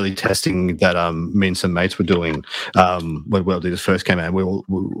in some early testing that me and some mates were doing when World Eaters first came out, we were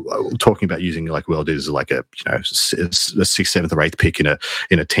talking about using World Eaters as a 6th, 7th, or 8th pick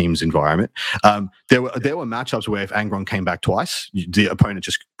in a team's environment. There were matchups where if Angron came back twice, the opponent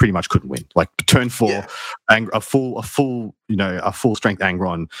just pretty much couldn't win. Turn 4, a full strength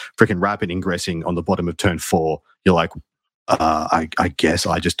Angron, freaking rapid ingressing on the bottom of turn 4. You're I guess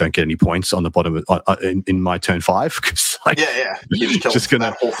I just don't get any points on the bottom in my turn 5 because you just gonna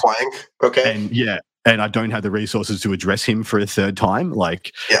that whole flank, okay, and I don't have the resources to address him for a third time.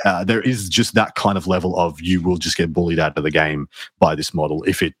 There is just that kind of level of you will just get bullied out of the game by this model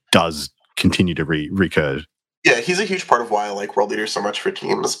if it does continue to recur. Yeah, he's a huge part of why I like World Eaters so much for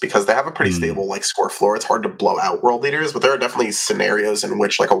teams, because they have a pretty stable score floor. It's hard to blow out World Eaters, but there are definitely scenarios in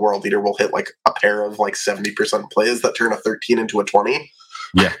which a World Eater will hit a pair of 70% plays that turn a 13 into a 20.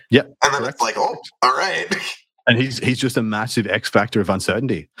 Yeah. And then it's all right. And he's just a massive X factor of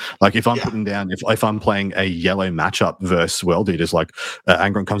uncertainty. If I'm putting down, if I'm playing a yellow matchup versus World Eaters,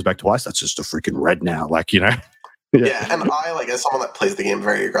 Angron comes back twice, that's just a freaking red now. Yeah, and I, like, as someone that plays the game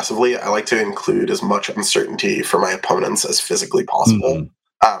very aggressively, I like to include as much uncertainty for my opponents as physically possible.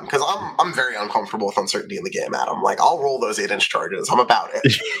 Because I'm very uncomfortable with uncertainty in the game, Adam. Like, I'll roll those 8-inch charges. I'm about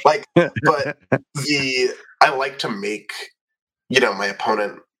it. Like, but I like to make, my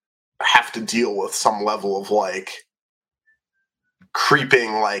opponent have to deal with some level of, like,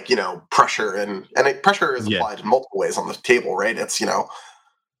 creeping, like, pressure. And pressure is applied in multiple ways on the table, right? It's,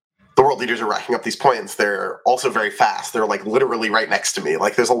 the world leaders are racking up these points. They're also very fast. They're, like, literally right next to me.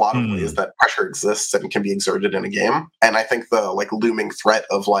 Like, there's a lot of ways that pressure exists and can be exerted in a game. And I think the, like, looming threat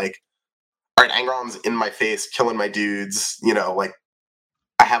of, like, all right, Angron's in my face, killing my dudes, like,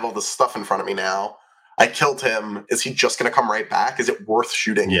 I have all this stuff in front of me now. I killed him. Is he just going to come right back? Is it worth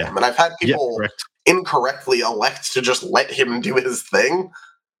shooting him? And I've had people incorrectly elect to just let him do his thing.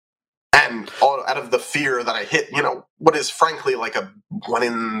 And all out of the fear that I hit, what is frankly like a 1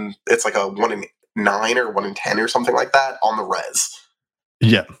 in 9 or 1 in 10 or something like that on the res.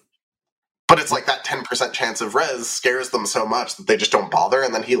 Yeah. But it's like that 10% chance of res scares them so much that they just don't bother.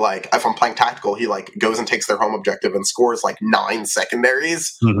 And then he, like, if I'm playing tactical, he, like, goes and takes their home objective and scores, like, 9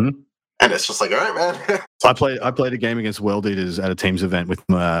 secondaries. And it's just like, all right, man. I played a game against World Eaters at a Teams event with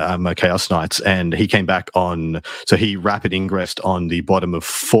my Chaos Knights, and he came back so he rapid ingressed on the bottom of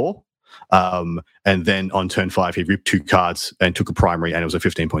 4. And then on turn 5, he ripped 2 cards and took a primary, and it was a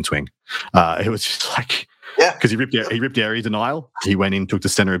 15-point swing. It was just like, because he ripped area denial. He went in, took the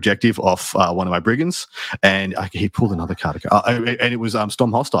center objective off one of my brigands, and he pulled another card. And it was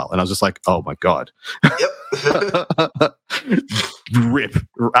Storm Hostile, and I was just like, oh my god, rip,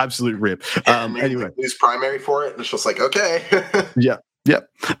 absolute rip. Anyway, lose primary for it, and it's just like, okay,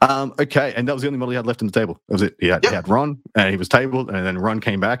 okay, and that was the only model he had left on the table. That was it. He had Ron, and he was tabled, and then Ron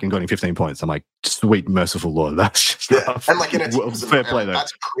came back and got him 15 points. I'm like, sweet, merciful Lord, that's just rough. And like in a fair play though.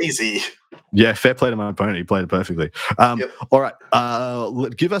 That's crazy. Yeah, fair play to my opponent. He played it perfectly. All right,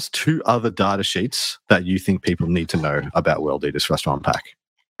 give us 2 other data sheets that you think people need to know about World Eaters for us to unpack.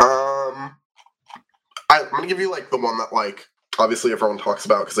 I'm going to give you, like, the one that, like, obviously everyone talks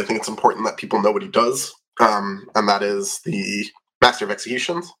about because I think it's important that people know what he does, and that is the Master of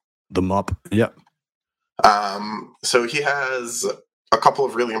Executions. The MOP, yep. So he has a couple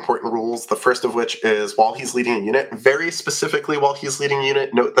of really important rules, the first of which is while he's leading a unit, very specifically while he's leading a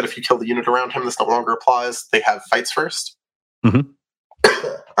unit, note that if you kill the unit around him, this no longer applies. They have fights first,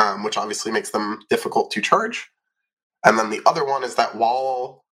 which obviously makes them difficult to charge. And then the other one is that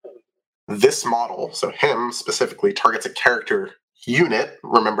while this model, so him specifically, targets a character unit,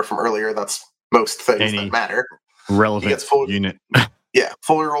 remember from earlier, that's most things that matter. Relevant he gets full unit.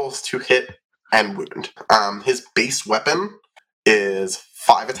 Full rolls to hit and wound. His base weapon is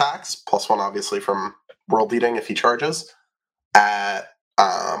 5 attacks, plus 1 obviously from world leading if he charges, at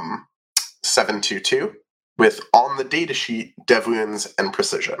 7/2/2, with on the data sheet dev wounds and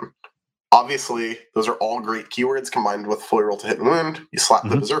precision. Obviously, those are all great keywords combined with fully roll to hit and wound. You slap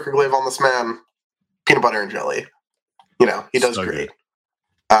the Berserker Glaive on this man, peanut butter and jelly. He does so great.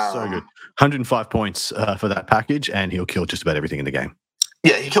 So good. 105 points for that package, and he'll kill just about everything in the game.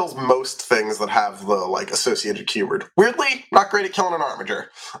 Yeah, he kills most things that have the, like, associated keyword. Weirdly, not great at killing an Armiger.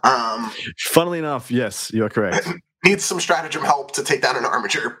 Funnily enough, yes, you're correct. Needs some stratagem help to take down an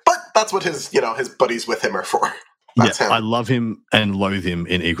Armiger, but that's what his buddies with him are for. That's him. I love him and loathe him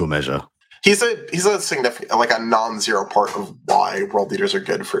in equal measure. He's a significant, like, a non-zero part of why world leaders are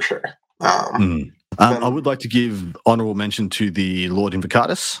good for sure. I would like to give honorable mention to the Lord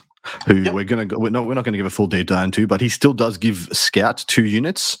Invocatus, who we're not going to give a full deep dive into, but he still does give Scout 2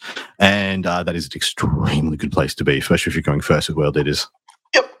 units, and that is an extremely good place to be, especially if you're going first with World Eaters.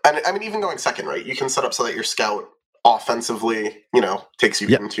 Yep, and I mean, even going second, right? You can set up so that your Scout offensively, takes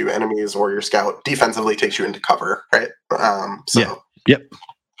you into enemies, or your Scout defensively takes you into cover, right?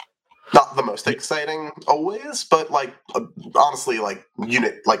 Not the most exciting always, but, like, honestly, like,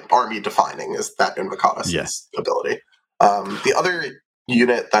 unit, like, army defining is that Invocatus' ability. The other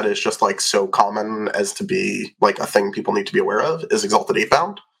unit that is just, like, so common as to be, like, a thing people need to be aware of is Exalted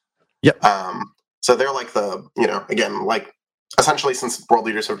 8-bound. So they're like the, again, like, essentially since world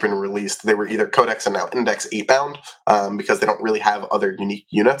leaders have been released, they were either Codex and now Index 8-bound, because they don't really have other unique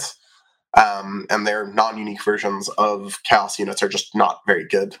units. And their non-unique versions of Chaos units are just not very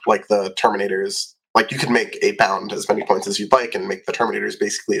good. Like the Terminators, like, you could make 8-bound as many points as you'd like and make the Terminators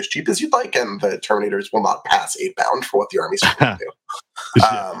basically as cheap as you'd like, and the Terminators will not pass 8-bound for what the army's supposed to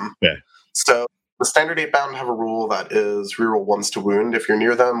do. So the standard 8-bound have a rule that is reroll 1s to wound if you're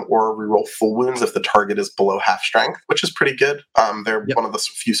near them, or reroll full wounds if the target is below half strength, which is pretty good. They're one of the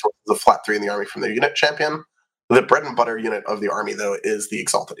few sources of flat 3 in the army from their unit champion. The bread and butter unit of the army, though, is the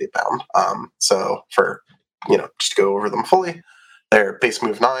Exalted 8-bound. So for just to go over them fully. They're base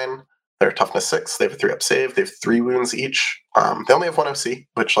move 9, they're toughness 6, they have a 3-up save, they have 3 wounds each. They only have 1 OC,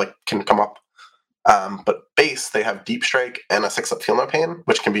 which can come up. But base, they have deep strike and a 6-up feel no pain,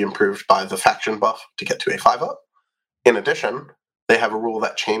 which can be improved by the faction buff to get to a 5-up. In addition, they have a rule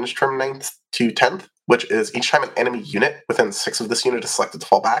that changed from 9th to 10th, which is each time an enemy unit within 6 of this unit is selected to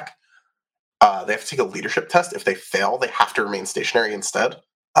fall back, they have to take a leadership test. If they fail, they have to remain stationary instead,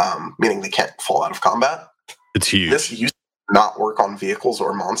 meaning they can't fall out of combat. It's huge. This used to not work on vehicles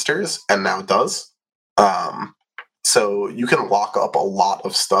or monsters, and now does. So you can lock up a lot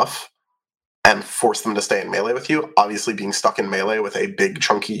of stuff and force them to stay in melee with you. Obviously, being stuck in melee with a big,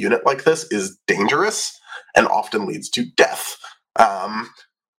 chunky unit like this is dangerous and often leads to death.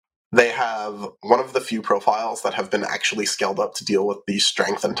 They have one of the few profiles that have been actually scaled up to deal with the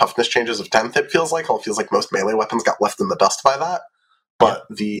strength and toughness changes of 10th, it feels like. It feels like most melee weapons got left in the dust by that. But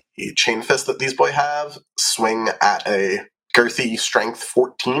the chain fist that these boy have swing at a girthy strength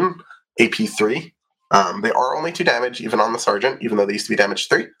 14, AP 3. They are only 2 damage, even on the sergeant, even though they used to be damage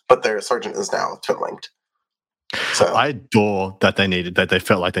 3, but their sergeant is now twin-linked. So I adore that they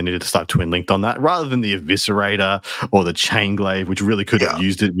felt like they needed to start twin linked on that rather than the Eviscerator or the Chain Glaive, which really could have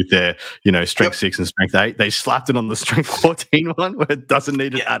used it with their strength 6 and strength 8. They slapped it on the strength 14 one where it doesn't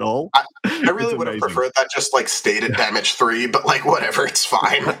need it at all. I really would have preferred that just stayed at damage 3, but whatever, it's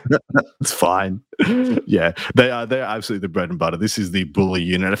fine. It's fine. Yeah, they're absolutely the bread and butter. This is the bully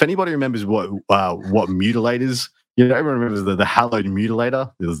unit. If anybody remembers what Mutilators. Everyone remembers the hallowed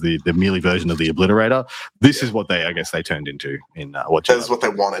Mutilator. It was the melee version of the Obliterator. This is what they turned into in what. That is what they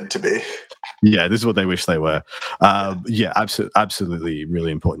wanted to be. Yeah, this is what they wish they were. Absolutely,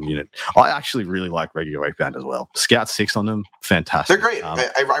 really important unit. I actually really like regular 8-band as well. Scout 6 on them, fantastic. They're great.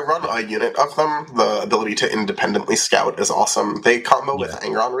 I run a unit of them. The ability to independently scout is awesome. They combo with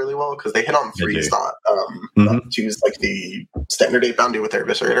Angron really well because they hit on 3s, not 2s like the standard 8-bound do with their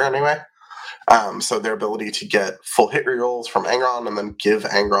Eviscerator anyway. So their ability to get full hit rerolls from Angron and then give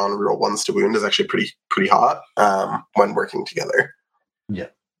Angron reroll 1s to wound is actually pretty hot when working together. Yeah.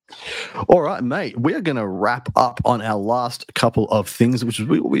 All right, mate. We are going to wrap up on our last couple of things, which is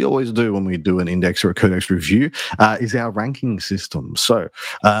we always do when we do an index or a codex review, is our ranking system. So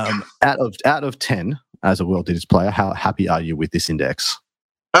out of 10, as a World Leaders player, how happy are you with this index?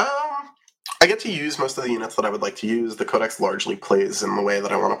 I get to use most of the units that I would like to use. The Codex largely plays in the way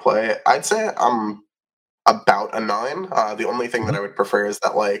that I want to play. I'd say I'm about a 9. The only thing that I would prefer is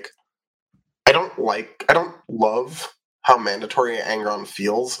that I don't love how mandatory Angron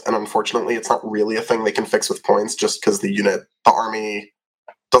feels, and unfortunately it's not really a thing they can fix with points just because the army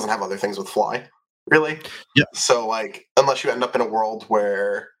doesn't have other things with fly, really. Yeah. So unless you end up in a world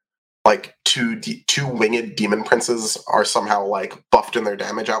where two winged demon princes are somehow buffed in their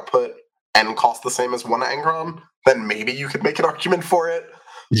damage output and cost the same as 1 Angron, then maybe you could make an argument for it.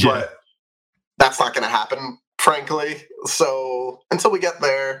 Yeah. But that's not going to happen, frankly. So until we get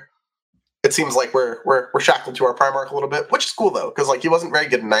there, it seems like we're shackled to our Primarch a little bit, which is cool, though, because he wasn't very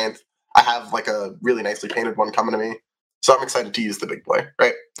good in 9th. I have a really nicely painted one coming to me, so I'm excited to use the big boy,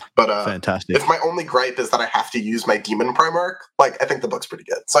 right? But fantastic. If my only gripe is that I have to use my Demon Primarch, I think the book's pretty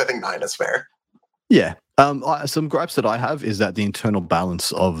good. So I think 9 is fair. Yeah. Some gripes that I have is that the internal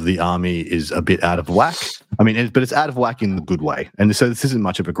balance of the army is a bit out of whack. But it's out of whack in the good way. And so this isn't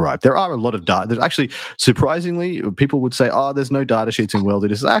much of a gripe. There are a lot of data. There's actually, surprisingly, people would say, there's no data sheets in World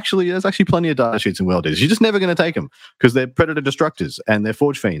Eaters. There's actually plenty of data sheets in World Eaters. You're just never going to take them because they're Predator Destructors and they're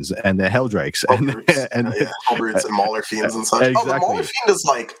Forge Fiends and they're Helldrakes. Hellbrutes and Mauler Fiends and such. Exactly. The Mauler Fiend is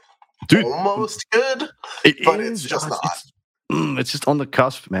almost good, but it's just not. It's just on the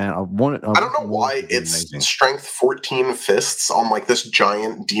cusp, man. I don't know why it's amazing. Strength 14 fists on this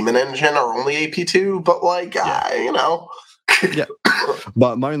giant demon engine are only AP2, but Yeah.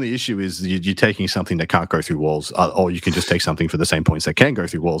 But my only issue is you're taking something that can't go through walls, or you can just take something for the same points that can go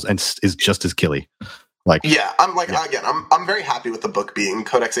through walls and is just as killy. Again, I'm very happy with the book being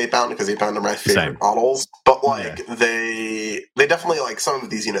Codex 8-bound because 8-bound are my favorite models. But they definitely some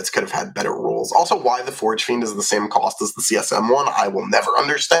of these units could have had better rules. Also, why the Forge Fiend is the same cost as the CSM one, I will never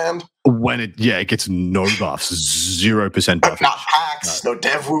understand. When it gets no buffs, 0% buff. Not packs, no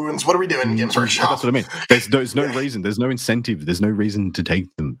dev wounds. What are we doing, Games Workshop? That's what I mean. There's no reason. There's no incentive. There's no reason to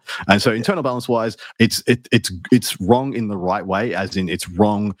take them. And so, internal balance wise, it's wrong in the right way, as in it's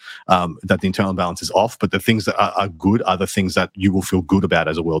wrong that the internal balance is off. But the things that are good are the things that you will feel good about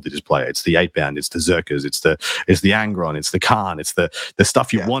as a World Eaters player. It's the 8-band, it's the Zerkers, it's the Angron, it's the Khan, it's the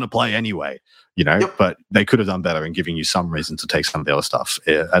stuff you want to play anyway. But they could have done better in giving you some reason to take some of the other stuff,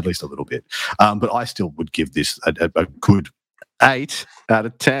 at least a little bit. But I still would give this a good 8 out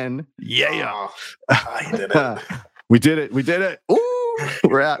of 10. Yeah. Oh, I did it. We did it. Ooh,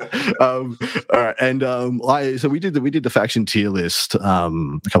 we're out. All right, and we did the faction tier list a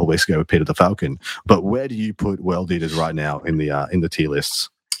couple of weeks ago with Peter the Falcon. But where do you put World Eaters right now in the tier lists?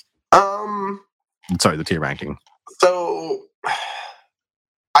 Sorry, the tier ranking. So,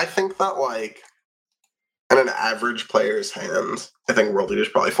 I think that like in an average player's hands, I think World Eaters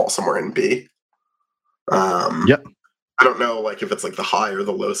probably fall somewhere in B. Yep. I don't know, like, if it's, like, the high or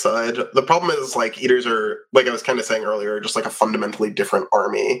the low side. The problem is, like, Eaters are, like I was kind of saying earlier, just, like, a fundamentally different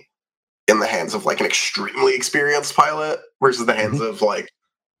army in the hands of, like, an extremely experienced pilot versus the hands of, like,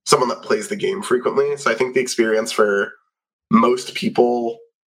 someone that plays the game frequently. So I think the experience for most people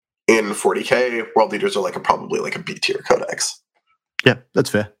in 40K, World Eaters are, like, probably, like, a B-tier codex. Yeah,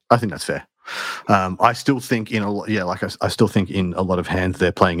 that's fair. I think that's fair. I still think I still think in a lot of hands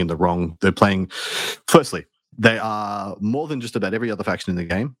they're playing firstly, they are more than just about every other faction in the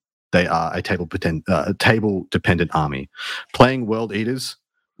game. They are a table-dependent army. Playing World Eaters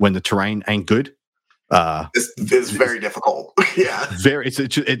when the terrain ain't good is very difficult. Yeah,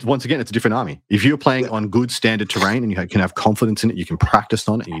 once again, it's a different army. If you're playing on good standard terrain and you can have confidence in it, you can practice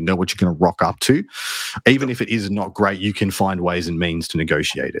on it, and you know what you're going to rock up to. Even if it is not great, you can find ways and means to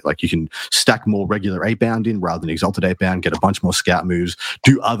negotiate it. Like you can stack more regular 8-bound in rather than exalted 8-bound, get a bunch more scout moves,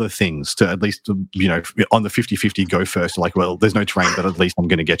 do other things to at least, you know, on the 50-50 go first. Like, well, there's no terrain, but at least I'm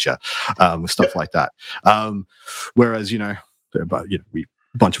going to get you. Stuff like that. Whereas, you know,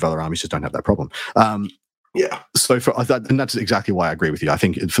 a bunch of other armies just don't have that problem. So and that's exactly why I agree with you. I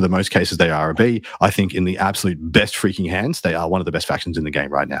think for the most cases they are a B. I think in the absolute best freaking hands, they are one of the best factions in the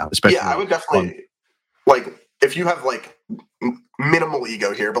game right now. Especially, I would definitely like if you have like minimal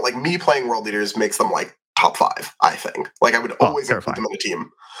ego here, but like me playing World Eaters makes them like top 5. I think like I would always put them in a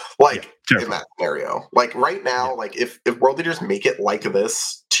team. Like in that scenario, like right now, like if World Eaters make it like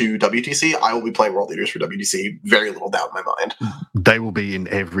this to WTC, I will be playing World Eaters for WTC. Very little doubt in my mind. They will be in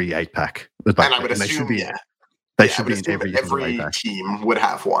every 8-pack. And I would assume, they should be in every team would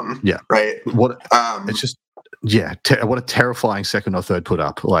have one. Yeah, right. What? It's just what a terrifying second or third put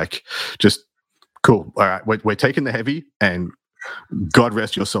up. Like just cool. All right, we're taking the heavy, and God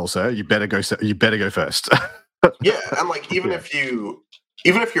rest your soul, sir. You better go. You better go first. And like even if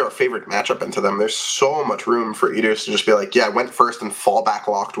you're a favorite matchup into them, there's so much room for Eaters to just be like, I went first and fallback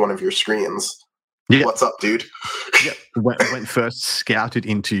locked one of your screens. Yeah. What's up, dude? Went first, scouted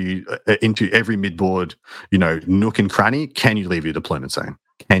into every midboard, you know, nook and cranny. Can you leave your deployment zone?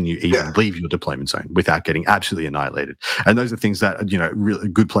 Can you even leave your deployment zone without getting absolutely annihilated? And those are things that, you know, really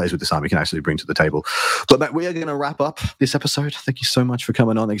good players with this army can actually bring to the table. But Matt, we are going to wrap up this episode. Thank you so much for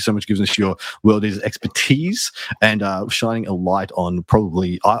coming on. Thank you so much for giving us your World Eaters expertise and shining a light on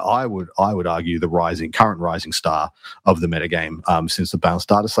probably, I would argue, the current rising star of the metagame since the balanced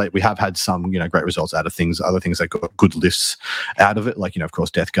data slate. We have had some, you know, great results out of things, other things that got good lifts out of it. Like, you know, of course,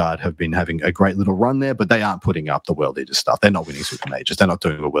 Death Guard have been having a great little run there, but they aren't putting up the World Eaters stuff. They're not winning Super Majors. They're not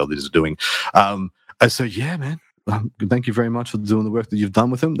doing what World Eaters are doing. So yeah, man. Thank you very much for doing the work that you've done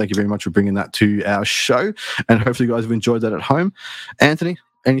with them. Thank you very much for bringing that to our show, and hopefully you guys have enjoyed that at home. Anthony,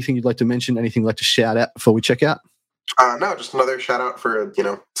 anything you'd like to mention? Anything you'd like to shout out before we check out? No, just another shout out for, you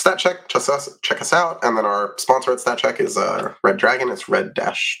know, StatCheck. Check us out. And then our sponsor at StatCheck is Red Dragon. It's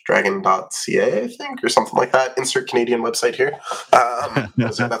red-dragon.ca, I think, or something like that. Insert Canadian website here.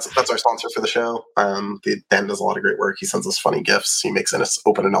 So that's our sponsor for the show. Dan does a lot of great work. He sends us funny gifts. He makes us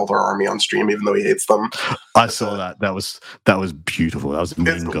open an Eldar army on stream, even though he hates them. I saw that. That was beautiful. That was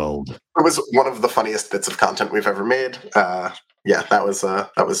mean gold. It was one of the funniest bits of content we've ever made. That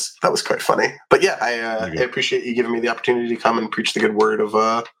was quite funny. But yeah, I appreciate you giving me the opportunity to come and preach the good word of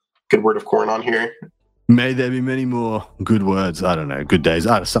Khorne on here. May there be many more good words. I don't know, good days,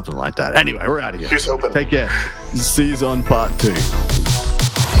 something like that. Anyway, we're out of here. Here's open. Take care. See you on part 2.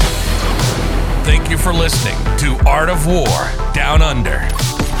 Thank you for listening to Art of War Down Under,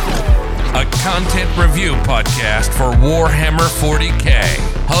 a content review podcast for Warhammer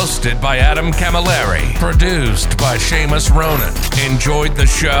 40K. Hosted by Adam Camilleri. Produced by Seamus Ronan. Enjoyed the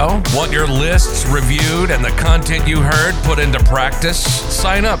show? Want your lists reviewed and the content you heard put into practice?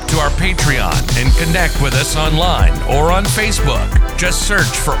 Sign up to our Patreon and connect with us online or on Facebook. Just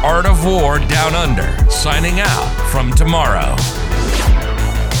search for Art of War Down Under. Signing out from tomorrow.